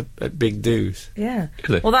together at big do's. Yeah.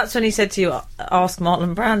 Really? Well, that's when he said to you, ask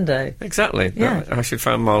Marlon Brando. Exactly. Yeah. I should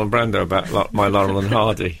phone Marlon Brando about my Laurel and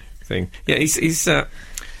Hardy thing. Yeah, he's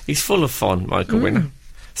full of fun, Michael Winner.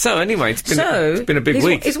 So, anyway, it's been a big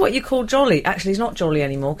week. He's what you call jolly. Actually, he's not jolly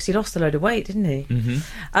anymore because he lost a load of weight, didn't he?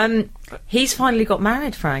 Mm-hmm. He's finally got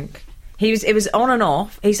married, Frank. It was on and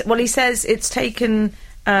off. He says it's taken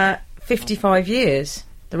 55 years.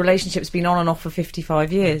 The relationship's been on and off for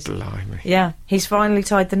 55 years. Blimey. Yeah, he's finally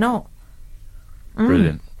tied the knot.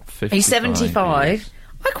 Brilliant. He's 75. Years.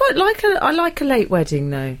 I like a late wedding,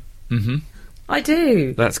 though. Mm-hmm. I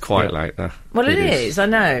do. That's quite late, though. Well, it is, I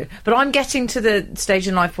know. But I'm getting to the stage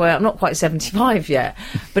in life where I'm not quite 75 yet,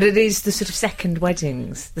 but it is the sort of second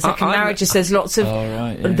weddings. The second marriages, there's lots of...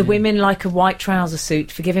 the women like a white trouser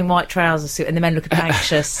suit, forgiving white trouser suit, and the men look a bit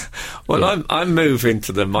anxious. Well, I'm moving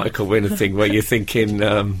to the Michael Winner thing where you're thinking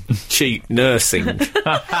cheap nursing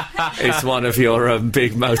is one of your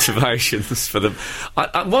big motivations for them.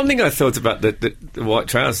 One thing I thought about the white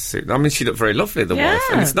trouser suit, I mean, she looked very lovely, the wife,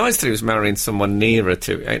 and it's nice that he was marrying someone nearer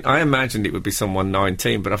to... I imagined it would be someone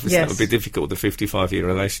 19, but obviously that would be difficult with a 55-year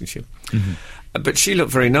relationship. Mm-hmm. But she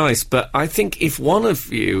looked very nice. But I think if one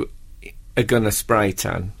of you are going to spray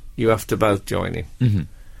tan, you have to both join him. Mm-hmm.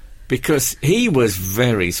 Because he was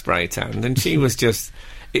very spray tanned, and she was just...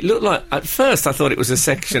 It looked like... At first, I thought it was a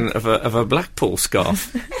section of a Blackpool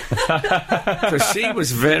scarf. Because she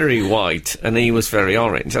was very white, and he was very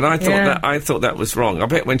orange. And I thought that was wrong. I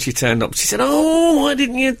bet when she turned up, she said, "Oh, why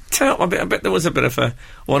didn't you tell?" I bet there was a bit of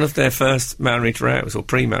one of their first marriage rows, or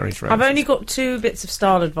pre-marriage rows. I've only got 2 bits of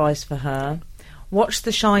style advice for her. Watch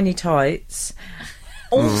the shiny tights.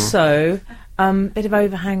 Also, bit of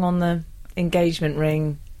overhang on the engagement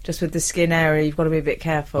ring. Just with the skin area, you've got to be a bit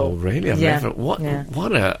careful. Oh, really? I've never... What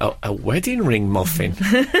a wedding ring muffin.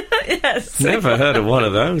 Yes. Never heard of one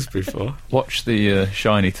of those before. Watch the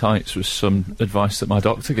shiny tights was some advice that my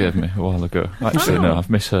doctor gave me a while ago. Actually, no, I've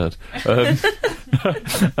misheard.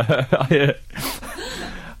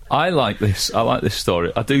 I like this. I like this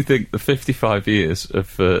story. I do think the 55 years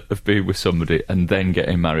of being with somebody and then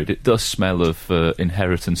getting married, it does smell of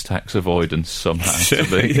inheritance tax avoidance somehow. To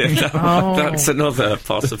me. That's another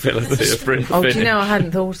possibility. Do you know, I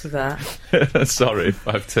hadn't thought of that. Sorry if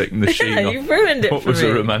I've taken the sheen off. You've ruined it What for was me.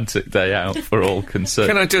 a romantic day out for all concerned.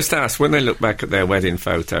 Can I just ask, when they look back at their wedding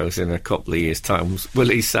photos in a couple of years' time, will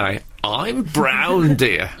he say, "I'm brown,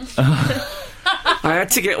 dear"? I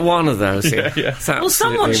had to get one of those. Yeah. Well,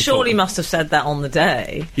 someone surely must have said that on the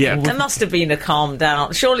day. Yeah. There must have been a calm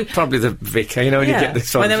down. Surely. Probably the vicar, you know, when you get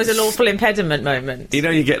this one. When there was a lawful impediment moment. You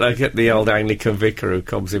know, you get like the old Anglican vicar who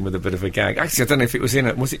comes in with a bit of a gag. Actually, I don't know if it was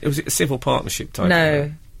was it a civil partnership type?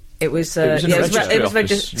 No. It was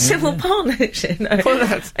civil partnership. No.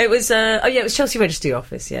 It was it was Chelsea Registry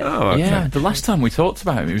Office. Yeah. Oh, okay. Yeah. The last time we talked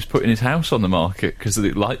about him, he was putting his house on the market because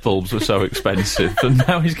the light bulbs were so expensive, and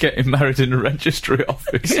now he's getting married in a registry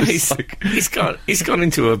office. Yeah, he's gone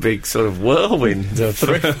into a big sort of whirlwind.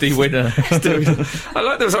 Thrifty winner. I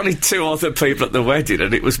like there was only 2 other people at the wedding,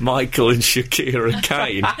 and it was Michael and Shakira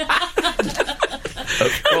Kane.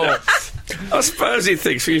 Of course. I suppose he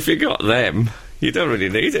thinks if you got them, you don't really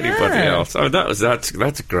need anybody else. Oh,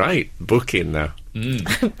 that's great booking now.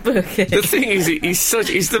 Booking. The thing is,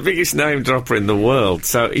 he's the biggest name dropper in the world,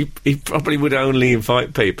 so he probably would only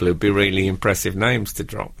invite people who'd be really impressive names to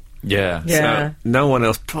drop. Yeah. So no one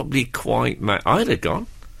else probably quite. I'd have gone.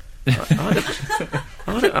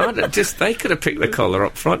 I'd have just. They could have picked the collar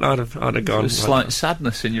up front. I'd have gone. There's slight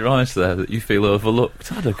sadness in your eyes there that you feel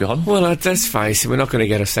overlooked. I'd have gone. Well, let's face it, we're not going to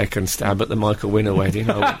get a second stab at the Michael Winner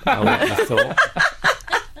wedding. I wouldn't have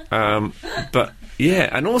thought. But yeah,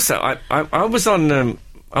 and also I was on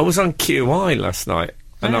QI last night,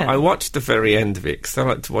 and I watched the very end of it because I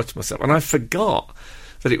like to watch myself, and I forgot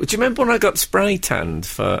that it... Do you remember when I got spray tanned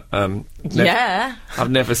for... Yeah.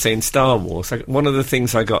 I've never seen Star Wars. One of the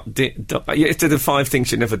things I got... You have to do 5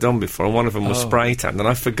 things you've never done before, and one of them was spray tanned, and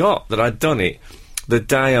I forgot that I'd done it the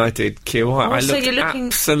day I did QI. I so looked you're looking...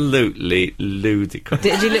 absolutely ludicrous.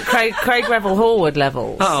 Did you look Craig Revel Horwood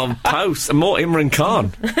levels? Oh, post. More Imran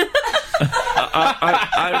Khan.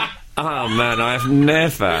 Oh, man, I've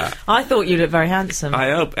never... I thought you looked very handsome.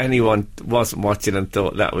 I hope anyone wasn't watching and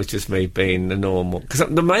thought that was just me being the normal... Because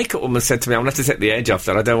the makeup woman said to me, I'm going to have to take the edge off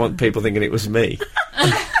that. I don't want people thinking it was me.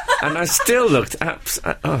 And I still looked...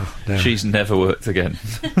 Oh, no. She's never worked again.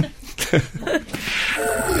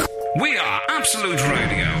 We are Absolute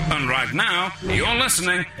Radio, and right now, you're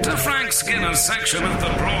listening to Frank Skinner's section of the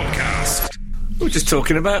broadcast. We were just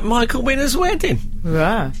talking about Michael Winner's wedding.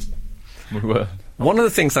 Right. We were. One of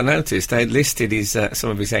the things I noticed, they listed his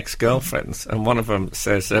some of his ex-girlfriends, and one of them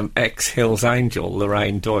says ex-Hills Angel,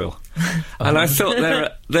 Lorraine Doyle. And I thought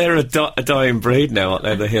they're a dying breed now, aren't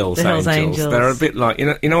they, the Hills Angels? They're a bit like,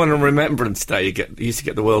 you know on Remembrance Day you used to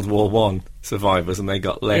get the World War I survivors, and they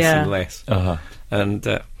got less and less. Uh-huh. And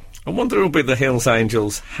I wonder who'll be the Hills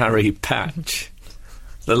Angels' Harry Patch,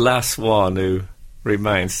 the last one who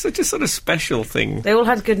remains. Such a sort of special thing. They all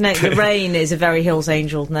had good names. Lorraine is a very Hills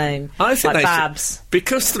Angel name. I think like they Babs.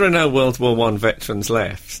 Because there are no World War I veterans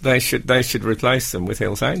left, they should replace them with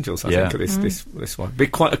Hills Angels. I think this one. Be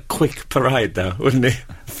quite a quick parade, though, wouldn't it?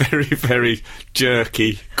 Very, very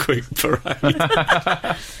jerky, quick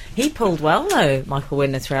parade. He pulled well, though, Michael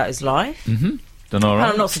Winner, throughout his life. Mm-hmm. Done all right.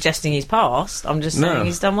 And I'm not suggesting he's passed. I'm just saying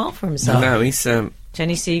he's done well for himself. No, he's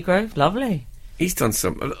Jenny Seagrove, lovely. He's done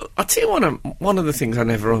some... I'll tell you one of the things I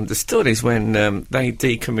never understood is when they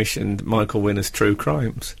decommissioned Michael Winner's True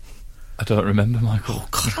Crimes. I don't remember, Michael.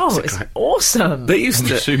 Oh, God, it's awesome. They used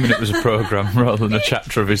I'm assuming it was a programme rather than a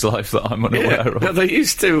chapter of his life that I'm unaware of. No, they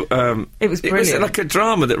used to... it was brilliant. It was like a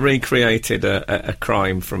drama that recreated a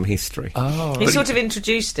crime from history. Oh. He sort of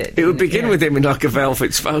introduced it. It would begin with him in like a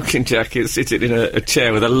velvet smoking jacket, sitting in a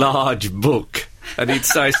chair with a large book, and he'd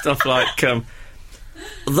say stuff like...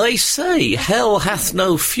 They say hell hath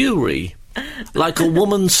no fury, like a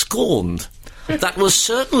woman scorned. That was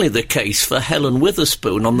certainly the case for Helen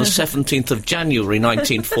Witherspoon on the 17th of January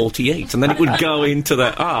 1948. And then it would go into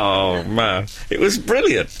that. Oh, man. It was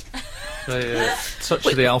brilliant. Such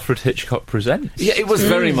the Alfred Hitchcock Presents. Yeah, it was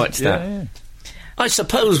very much that. Yeah. I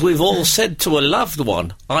suppose we've all said to a loved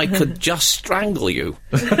one, I could just strangle you.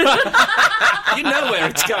 You know where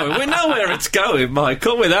it's going. We know where it's going,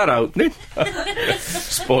 Michael, with that opening.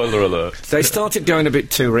 Spoiler alert. They started going a bit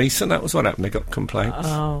too recent. That was what happened. They got complaints.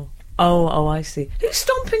 Oh, I see. Who's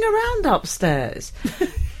stomping around upstairs?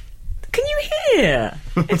 Can you hear?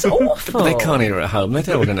 It's awful. They can't hear at home. They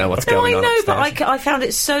don't want to know what's going on upstairs. But I found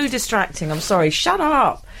it so distracting. I'm sorry. Shut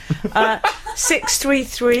up.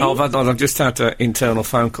 633. Oh, I've just had an internal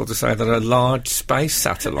phone call to say that a large space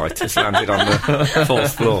satellite has landed on the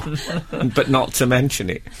 4th floor, but not to mention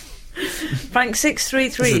it. Frank,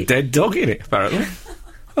 633. There's a dead dog in it, apparently.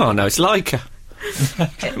 Oh, no, it's Laika.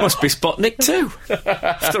 It must be Sputnik 2,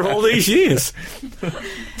 after all these years.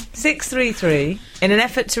 633. In an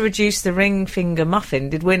effort to reduce the ring finger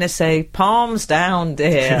muffin, did Winner say, palms down,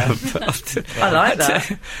 dear? I like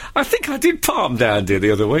that. I think I did palm down, dear,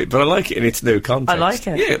 the other week, but I like it in its new context. I like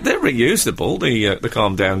it. Yeah, they're reusable, the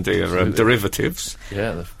calm down, dear derivatives.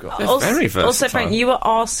 Yeah, they've got... They're very versatile. Also, Frank, you were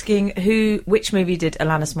asking which movie did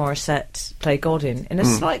Alanis Morissette play God in a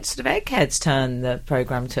slight sort of egghead's turn the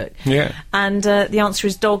programme took. Yeah. And the answer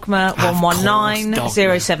is Dogma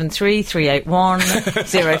 119 073 381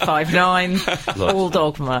 059. All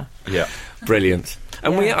Dogma. Yeah. Brilliant.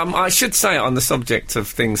 And we, I should say, on the subject of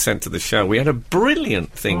things sent to the show, we had a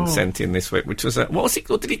brilliant thing sent in this week, which was what was it?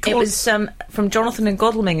 What did he call it? It was from Jonathan and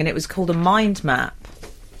Godalming, and it was called a mind map.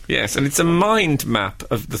 Yes, and it's a mind map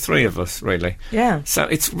of the three of us, really. Yeah. So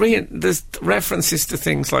it's there's references to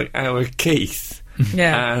things like our Keith.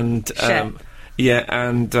 Yeah. And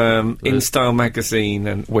In Style magazine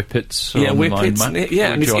and Whippets. Yeah,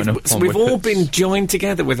 Whippets. And we've all been joined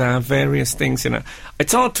together with our various things in it.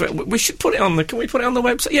 It's hard to. We should put it on the. Can we put it on the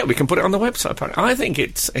website? Yeah, we can put it on the website. Apparently, I think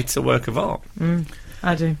it's a work of art.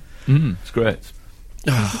 I do. It's great.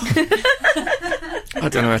 I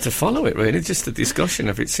don't know how to follow it, really. Just the discussion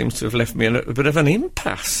of it seems to have left me a little bit of an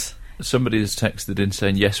impasse. Somebody has texted in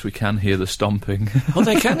saying, yes, we can hear the stomping. Oh,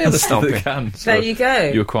 they can hear the stomping. They can. So there you go.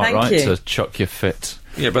 You were quite Thank right you. to chuck your fit.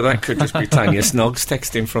 Yeah, but that could just be Tanya Snoggs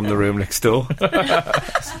texting from the room next door.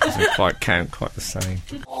 Doesn't quite count quite the same.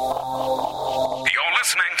 You're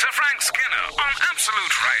listening to Frank Skinner on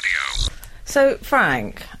Absolute Radio. So,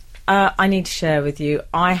 Frank, I need to share with you,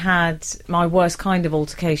 I had my worst kind of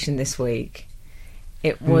altercation this week.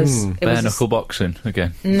 It was Bare knuckle boxing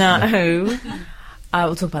again. No.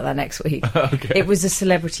 We'll talk about that next week. Okay. It was a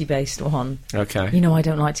celebrity-based one. Okay. You know, I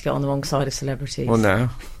don't like to get on the wrong side of celebrities. Well, no.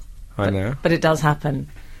 I know. But it does happen.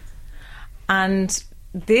 And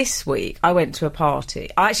this week, I went to a party.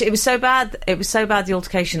 Actually, it was so bad, the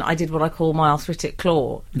altercation, I did what I call my arthritic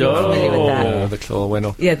claw. You're familiar with that? Oh, the claw went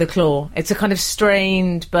off. Yeah, the claw. It's a kind of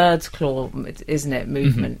strained bird's claw, isn't it,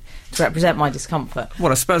 movement, to represent my discomfort.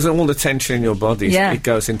 Well, I suppose all the tension in your body, Yeah. it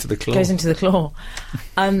goes into the claw. Goes into the claw.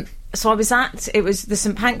 So I was it was the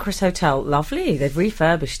St Pancras Hotel. Lovely. They've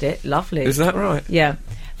refurbished it. Lovely. Is that right? Yeah.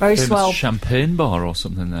 Very Famous swell. champagne bar or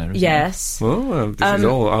something there, isn't Yes. Well, this is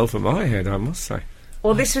all over my head, I must say.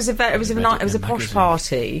 Well, this was a posh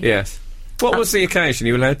party. Yes. What was the occasion?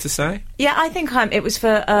 You allowed to say? Yeah, I think it was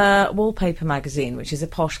for Wallpaper magazine, which is a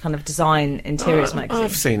posh kind of design interiors magazine.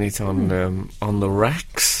 I've seen it on the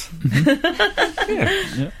racks.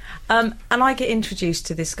 Yeah. And I get introduced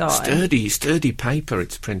to this guy. Sturdy paper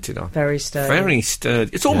it's printed on. Very sturdy. Very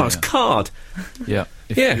sturdy. It's almost card. Yeah.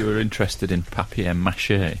 If you were interested in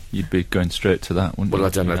papier-mâché, you'd be going straight to that, wouldn't you? Well, I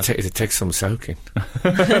don't know. It takes some soaking.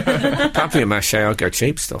 Papier-mâché, I'll go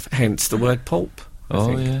cheap stuff. Hence the word pulp. I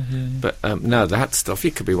think. Yeah. But no, that stuff,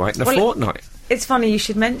 you could be waiting a fortnight. It's funny you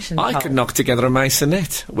should mention I pulp. could knock together a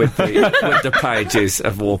masonette with the pages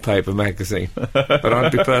of Wallpaper magazine. But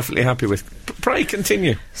I'd be perfectly happy with... Pray,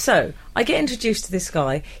 continue. So, I get introduced to this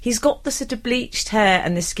guy. He's got the sort of bleached hair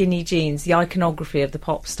and the skinny jeans, the iconography of the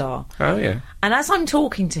pop star. Oh, yeah. And as I'm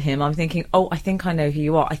talking to him, I'm thinking, oh, I think I know who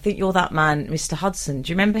you are. I think you're that man, Mr. Hudson.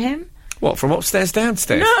 Do you remember him? What, from upstairs,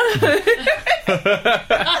 downstairs? No!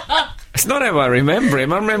 It's not how I remember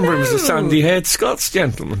him. I remember him as a sandy-haired Scots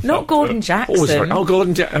gentleman. Not Gordon Jackson.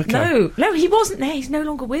 Gordon Jackson. Okay. No, he wasn't there. He's no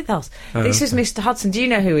longer with us. This is Mr. Hudson. Do you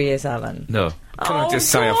know who he is, Alan? No. Can I just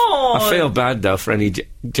say, I feel bad, though, for any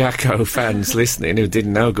Jacko fans listening who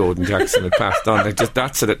didn't know Gordon Jackson had passed on.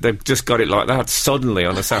 They've just got it like that suddenly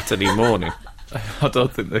on a Saturday morning. I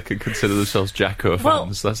don't think they can consider themselves Jacko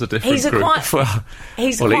fans. That's a different group.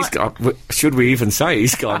 He's got... Should we even say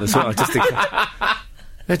he's gone as well?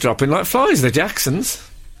 They're dropping like flies, the Jacksons.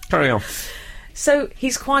 Carry on. So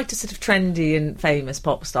he's quite a sort of trendy and famous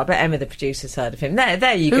pop star. I bet Emma, the producer's heard of him.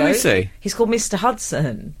 There you go. Who is he? He's called Mr.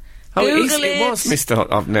 Hudson. Oh, Google it was Mr.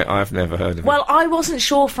 Hudson. I've never heard of him. Well, I wasn't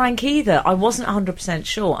sure, Frank, either. I wasn't 100%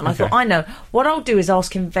 sure. And I thought, I know. What I'll do is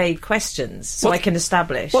ask him vague questions so I can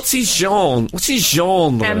establish. What's his genre?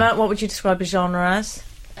 Emma, what would you describe his genre as?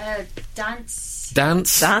 Dance?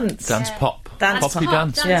 Dance pop. Poppy pop.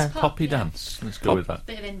 dance. Yeah. Poppy dance. Let's go with that.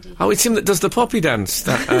 Bit of indie. Oh, it's him that does the poppy dance.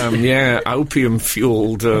 That,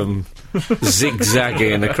 opium-fuelled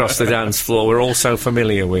zigzagging across the dance floor we're all so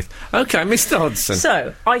familiar with. OK, Mr. Hudson.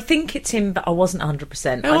 So, I think it's him, but I wasn't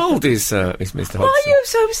 100%. How old is Mr. Hudson? Why are you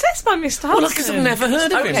so obsessed by Mr. Hudson? Well, because I've never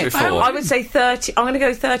heard of him before. I would say 30. I'm going to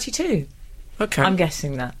go 32. OK. I'm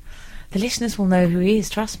guessing that. The listeners will know who he is,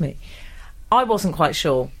 trust me. I wasn't quite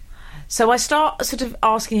sure. So I start sort of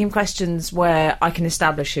asking him questions where I can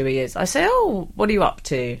establish who he is. I say, oh, what are you up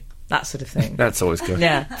to? That sort of thing. That's always good.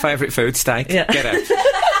 Yeah. Favourite food, steak? Yeah. Get out.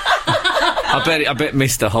 I bet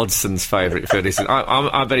Mr. Hudson's favourite food is...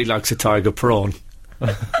 I bet he likes a tiger prawn.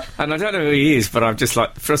 And I don't know who he is, but I'm just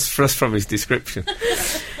like... Thrust from his description.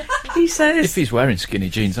 He says... If he's wearing skinny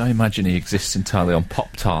jeans, I imagine he exists entirely on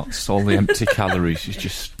Pop-Tarts. All the empty calories. He's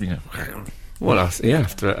just, Well,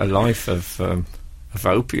 after a life of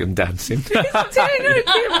opium dancing. He's doing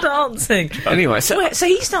opium dancing. Anyway, so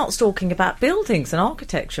he starts talking about buildings and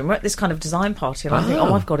architecture, and we're at this kind of design party, and I think,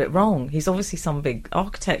 I've got it wrong. He's obviously some big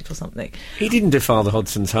architect or something. He didn't do Father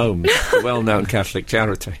Hudson's Home, a well-known Catholic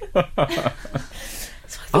charity.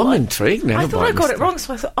 I'm intrigued now. I thought I got it wrong,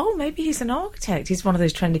 so I thought, maybe he's an architect. He's one of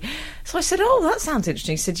those trendy. So I said, that sounds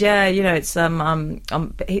interesting. He said, yeah, it's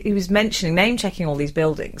he was name checking all these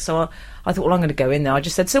buildings. So I thought, well, I'm going to go in there. I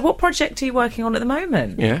just said, so what project are you working on at the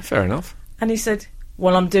moment? Yeah, fair enough. And he said,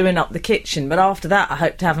 well, I'm doing up the kitchen, but after that, I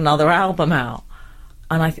hope to have another album out.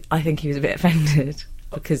 And I think he was a bit offended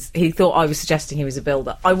because he thought I was suggesting he was a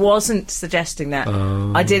builder. I wasn't suggesting that.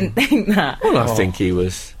 I didn't think that. Well, I think he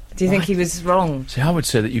was. Do you think he was wrong? See, I would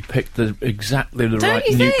say that you picked exactly the right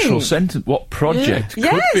neutral sentence. What project could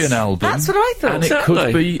be an album? That's what I thought. And it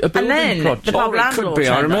could be a building project. The pub it could be.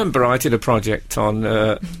 I remember I did a project on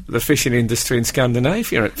the fishing industry in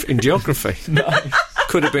Scandinavia in geography. Nice.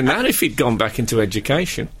 Could have been that if he'd gone back into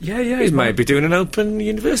education. Yeah. He's maybe doing an open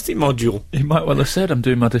university module. He might well have said, I'm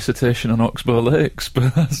doing my dissertation on Oxbow Lakes,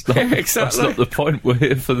 but that's not, that's not the point. We're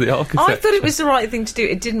here for the architecture. I thought it was the right thing to do.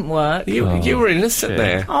 It didn't work. You were innocent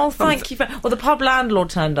there. Oh, thank you. Well, the pub landlord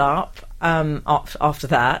turned up, after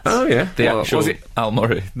that. Oh, yeah. The actual was it Al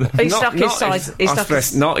Murray. He stuck his size. He stuck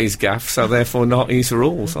his, not his gaff, so therefore not his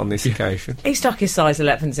rules on this occasion. he stuck his size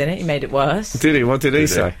 11s in it. He made it worse. Did he? What did he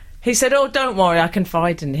say? He said, "Oh, don't worry." I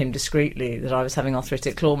confided in him discreetly that I was having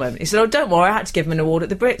arthritic claw moment. He said, "Oh, don't worry. I had to give him an award at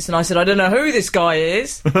the Brits." And I said, "I don't know who this guy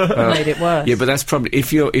is." Made it worse. Yeah, but that's probably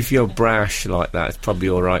if you're brash like that, it's probably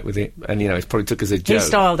all right with it. And it's probably took as a joke. He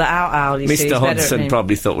styled it out, Al. Mr. Hodgson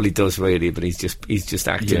probably thought, well, he does really, but he's just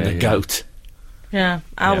acting the goat. Yeah,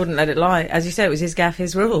 Al wouldn't let it lie. As you say, it was his gaff,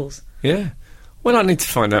 his rules. Yeah. Well, I need to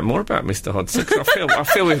find out more about Mr. Hodgson, 'cause I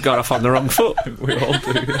feel we've got off on the wrong foot. We all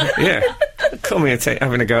do. Yeah. Come here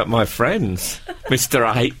having a go at my friends.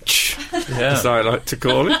 Mr. H, as I like to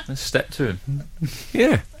call him. Let's step to him.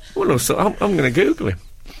 Yeah. Well, also, I'm going to Google him.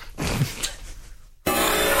 We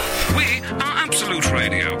are Absolute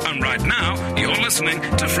Radio, and right now you're listening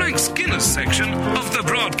to Frank Skinner's section of the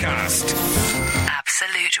broadcast.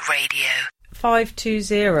 Absolute Radio.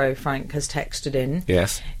 520, Frank has texted in.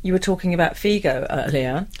 Yes. You were talking about Figo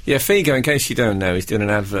earlier. Yeah, Figo, in case you don't know, he's doing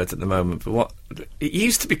an advert at the moment. But it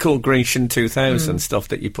used to be called Grecian 2000 stuff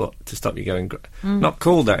that you put to stop you going. Not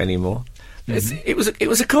called that anymore. It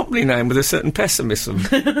was a company name with a certain pessimism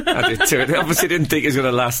added to it. They obviously didn't think it was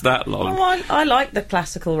going to last that long. Oh, I like the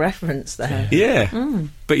classical reference there. Yeah.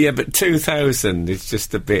 But 2000 is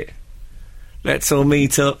just a bit. Let's all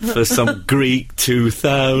meet up for some Greek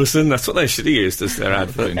 2000. That's what they should have used as their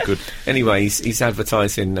advert. Good. Anyway, he's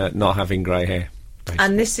advertising not having grey hair. Basically.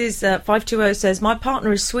 And this is 520 says, my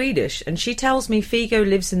partner is Swedish and she tells me Figo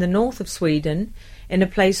lives in the north of Sweden in a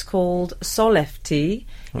place called Sollefteå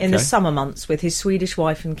in the summer months with his Swedish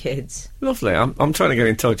wife and kids. Lovely. I'm trying to get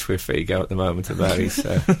in touch with Figo at the moment about his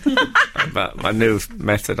about my new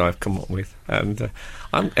method I've come up with, and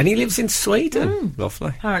he lives in Sweden.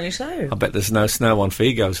 Lovely. Apparently so. I bet there's no snow on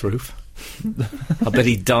Figo's roof. I bet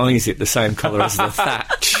he dyes it the same colour as the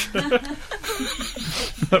thatch.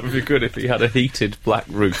 That would be good if he had a heated black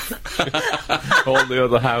roof. All the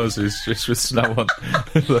other houses just with snow on.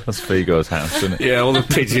 That's Figo's house, isn't it? Yeah, all the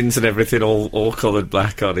pigeons and everything all coloured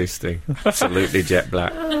black on his thing. Absolutely jet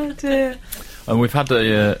black. Oh dear. And we've had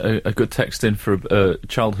a good text in for a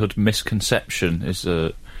childhood misconception is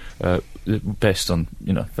based on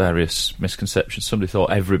various misconceptions. Somebody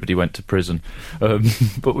thought everybody went to prison,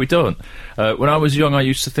 but we don't. When I was young, I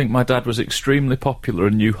used to think my dad was extremely popular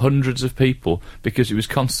and knew hundreds of people because he was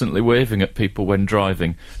constantly waving at people when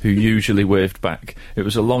driving, who usually waved back. It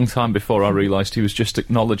was a long time before I realised he was just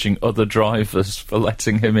acknowledging other drivers for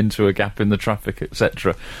letting him into a gap in the traffic,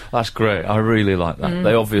 etc. That's great. I really like that.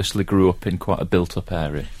 They obviously grew up in quite a built-up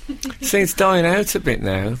area. See, it's dying out a bit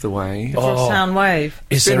now, the wave. Sound wave.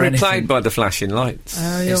 It's been replaced by the flashing lights.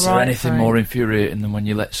 Oh, you're Is there right, anything Frank. more infuriating than when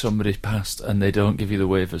you let somebody past and they don't give you the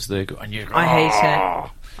wave as they go and you go, I hate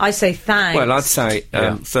it. I say thanks. Well, I'd say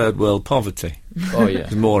third world poverty. Oh yeah.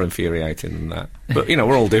 It's more infuriating than that. But,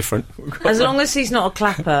 we're all different. As long as he's not a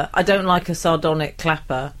clapper. I don't like a sardonic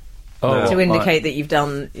clapper to indicate that you've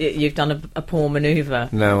done a poor manoeuvre.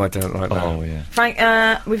 No, I don't like that. Oh yeah. Frank,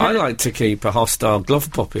 we've I had like to keep a hostile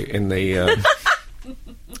glove puppet in the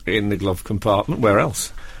in the glove compartment. Where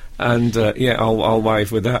else? And I'll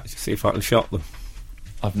wave with that to see if I can shot them.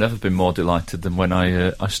 I've never been more delighted than when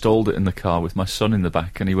I stalled it in the car with my son in the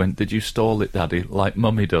back, and he went, "Did you stall it, Daddy, like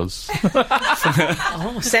Mummy does?"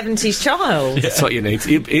 70s child. That's what you need.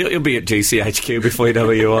 He'll be at GCHQ before you know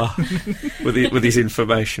where you are with his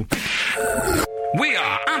information. We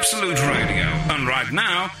are Absolute Radio, and right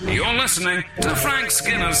now you're listening to Frank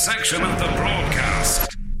Skinner's section of the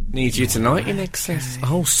broadcast. Need you tonight in excess.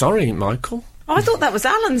 Oh, sorry, Michael. Oh, I thought that was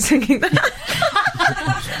Alan singing that.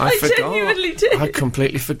 I forgot. genuinely did. I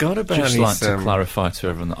completely forgot about it. Just like to clarify to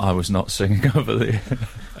everyone that I was not singing over the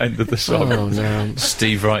end of the song. Oh, no.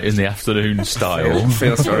 Steve Wright in the afternoon style.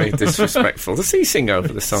 Feels very disrespectful. Does he sing over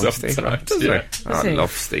the song, Steve Wright? Does yeah. he? I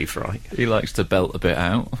love Steve Wright. He likes to belt a bit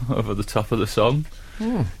out over the top of the song.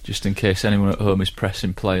 Just in case anyone at home is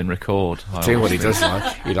pressing play and record. I'll tell you what he does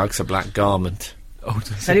like. He likes a black garment. Oh,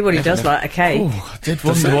 Anybody does like a cake. I did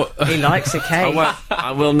wonder what... He likes a cake.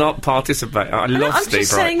 I will not participate. I love I'm Steve Wright.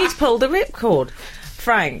 just saying he's pulled a ripcord.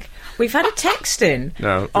 Frank, we've had a text in.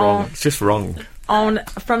 No, wrong. It's just wrong.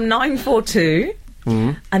 From 942.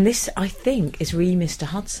 And this, I think, is Mr.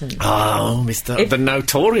 Hudson. Oh, the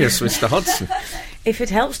notorious Mr. Hudson. If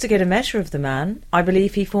it helps to get a measure of the man, I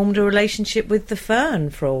believe he formed a relationship with the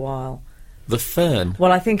fern for a while. The fern?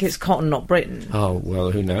 Well, I think it's cotton, not Britain. Oh,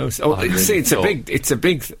 well, who knows? Oh, see, it's a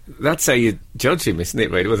big... That's how you judge him, isn't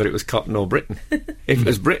it, really, whether it was cotton or Britain. If it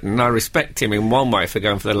was Britain, I respect him in one way for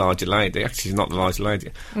going for the larger lady. Actually, she's not the larger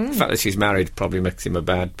lady. The fact that she's married probably makes him a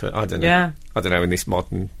bad... But I don't know. Yeah. I don't know, in this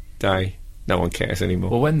modern day. No one cares anymore.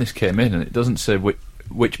 Well, when this came in, and it doesn't say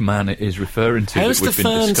which man it is referring to. How's that the we've been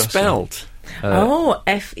Fern discussing. spelled? Fern.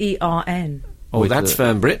 Oh, that's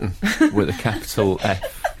Fern Britain. With a capital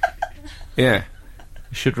F. Yeah.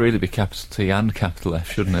 It should really be capital T and capital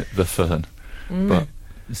F, shouldn't it? The Fern. But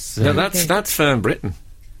No, that's Fern Britain.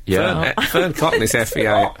 yeah, Fern Cotton is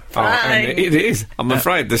F-E-A-R-N. It is. I'm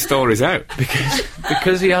afraid the story's out.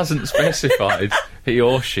 because he hasn't specified. He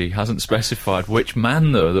or she hasn't specified which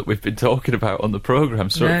man, though, that we've been talking about on the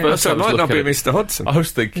programme. So at first So I it was might not be looking at- Mr. Hudson. I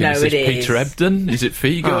was thinking, No, is this it is. Peter Ebdon? Is it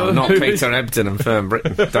Figo? Oh, not Who Peter is- Ebdon and Fern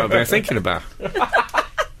Britain. Don't be thinking about.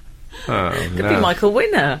 Oh, Could be no. Michael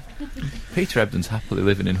Winner. Peter Ebdon's happily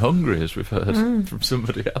living in Hungary, as we've heard from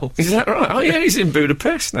somebody else. Is that right? Oh, yeah, he's in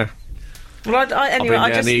Budapest now. Well, anyway, I've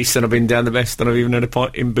been down the east and I've been down the west and I've even had a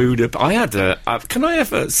point in Budapest. I had can I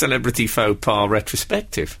have a celebrity faux pas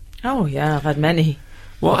retrospective? Oh, yeah, I've had many.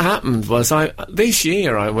 What happened was not this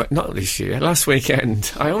year, last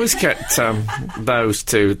weekend, I always kept those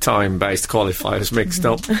two time-based qualifiers mixed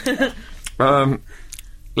up.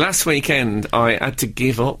 Last weekend, I had to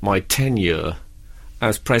give up my tenure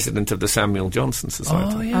as president of the Samuel Johnson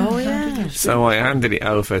Society. Oh, yeah. So I handed it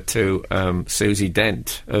over to Susie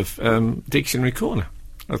Dent of Dictionary Corner.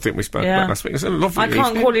 I think we spoke about last week. It was a lovely I can't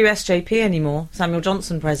evening. call you SJP anymore, Samuel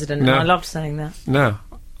Johnson President, No. and I loved saying that. No.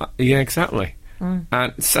 Yeah, exactly.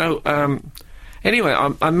 And so, anyway,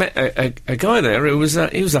 I met a guy there who was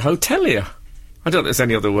he was a hotelier. I don't think there's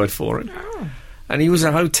any other word for it. Oh. And he was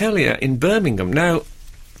a hotelier in Birmingham. Now,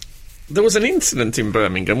 there was an incident in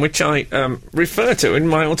Birmingham which I refer to in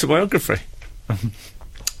my autobiography.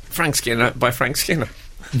 Frank Skinner, by Frank Skinner.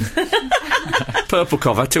 Purple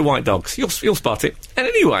cover, 2 white dogs. You'll spot it. And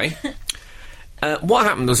anyway, what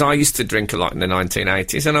happened was I used to drink a lot in the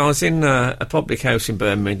 1980s, and I was in a public house in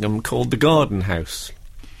Birmingham called the Garden House.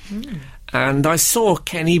 And I saw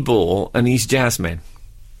Kenny Ball and his jazzmen.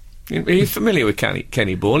 Are you familiar with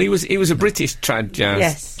Kenny Ball? He was a British trad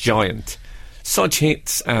jazz giant. Such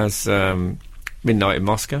hits as Midnight in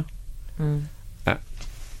Moscow. Or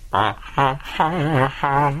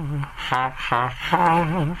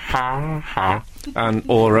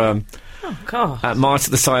God. March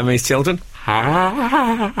of the Siamese Children.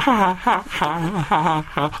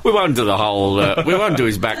 We won't do the whole. We won't do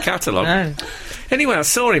his back catalogue. No. Anyway, I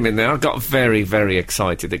saw him in there. I got very, very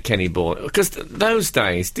excited at Kenny Ball because those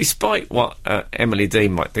days, despite what Emily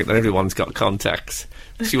Dean might think that everyone's got contacts,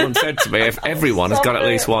 she once said to me, "If everyone has got at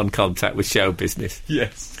least one contact with show business."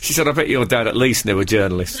 Yes. She said, "I bet your dad at least knew a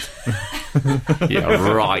journalist."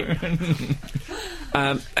 Yeah, right.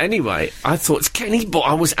 Anyway, I thought it's Kenny Ball.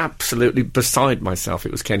 I was absolutely beside myself.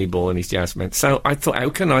 It was Kenny Ball and his jazzmen. So I thought, how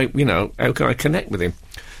can I connect with him?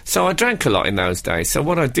 So I drank a lot in those days. So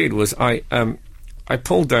what I did was I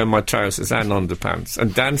pulled down my trousers and underpants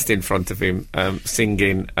and danced in front of him,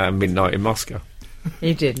 singing "Midnight in Moscow."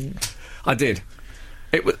 You didn't. I did.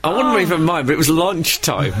 I wouldn't even mind, but it was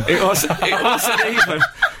lunchtime. It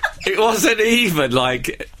wasn't even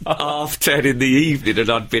like 10:30 in the evening, and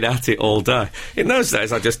I'd been at it all day. In those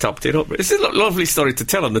days, I just topped it up. It's a lovely story to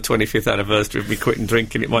tell on the 25th anniversary of me quitting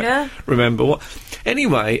drinking. It might remember what.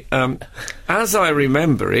 Anyway, as I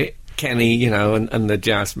remember it, Kenny, and the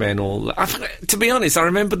jazzmen all. To be honest, I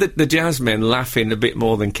remember the jazzmen laughing a bit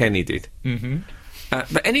more than Kenny did. Mm-hmm.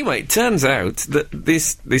 But anyway, it turns out that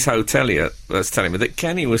this hotelier was telling me that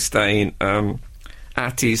Kenny was staying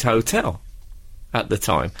at his hotel at the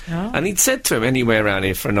time. Oh. And he'd said to him, "Anywhere around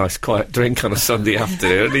here for a nice quiet drink on a Sunday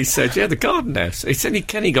afternoon?" And he said, "Yeah, the Garden House." He said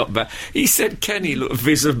Kenny got back. He said Kenny looked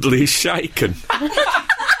visibly shaken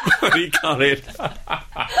when he got in.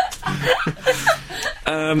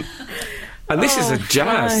 And this is a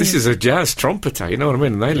jazz. This is a jazz trumpeter. You know what I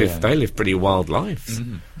mean? They live pretty wild lives.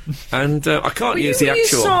 Mm. And I can't use the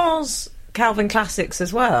actual. You Sars Calvin Classics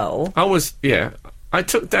as well. I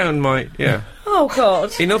took down my Oh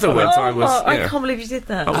God! In other words, I was. I can't believe you did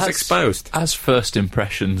that. I was exposed. As first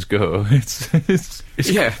impressions go,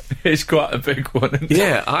 it's quite a big one. Isn't it?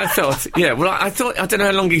 Yeah, I thought. Yeah, well, I thought I don't know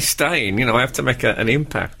how long he's staying. I have to make an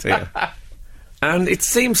impact here, and it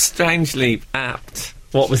seems strangely apt.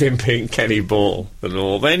 What with him being Kenny Ball and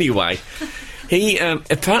all. But anyway. He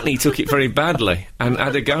apparently took it very badly and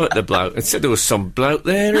had a go at the bloke and said there was some bloke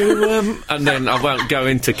there who... and then I won't go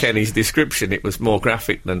into Kenny's description, it was more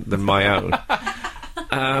graphic than my own.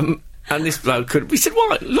 And this bloke we said,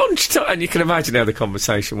 "What, lunchtime?" And you can imagine how the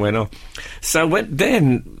conversation went on. So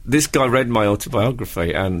then this guy read my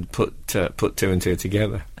autobiography and put 2 and 2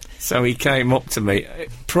 together. So he came up to me,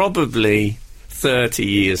 probably 30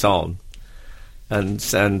 years on, and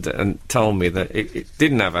told me that it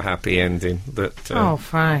didn't have a happy ending, that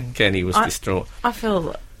Frank. Kenny was distraught. I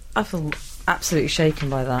feel I feel absolutely shaken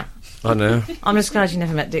by that. I know. I'm just glad you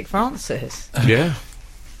never met Dick Francis. Yeah.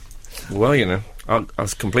 Well, you know, I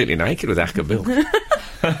was completely naked with Acker Bill.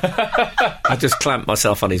 I just clamped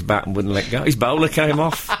myself on his back and wouldn't let go. His bowler came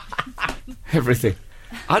off. Everything.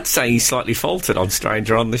 I'd say he slightly faltered on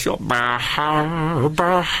Stranger on the Shore. Like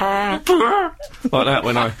that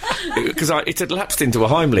when because it had lapsed into a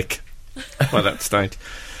Heimlich by that stage.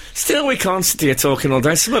 Still, we can't sit here talking all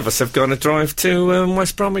day. Some of us have gone to drive to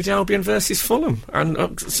West Bromwich Albion versus Fulham, and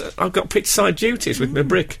I've got pitch-side duties with my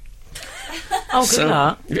brick. Oh, good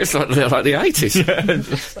luck. It's like the 80s. Yeah, it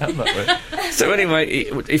does sound that way. So anyway,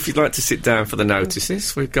 if you'd like to sit down for the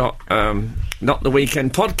notices, we've got Not the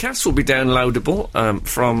Weekend podcast will be downloadable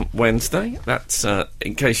from Wednesday. That's,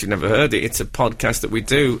 in case you've never heard it, it's a podcast that we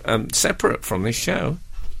do separate from this show.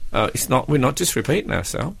 We're not just repeating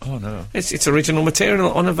ourselves. Oh, no. It's original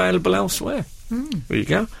material unavailable elsewhere. There you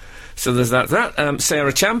go. So there's that.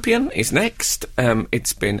 Sarah Champion is next.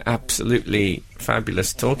 It's been absolutely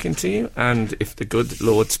fabulous talking to you, and if the good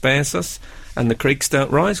Lord spares us and the creeks don't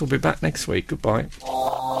rise, we'll be back next week. Goodbye.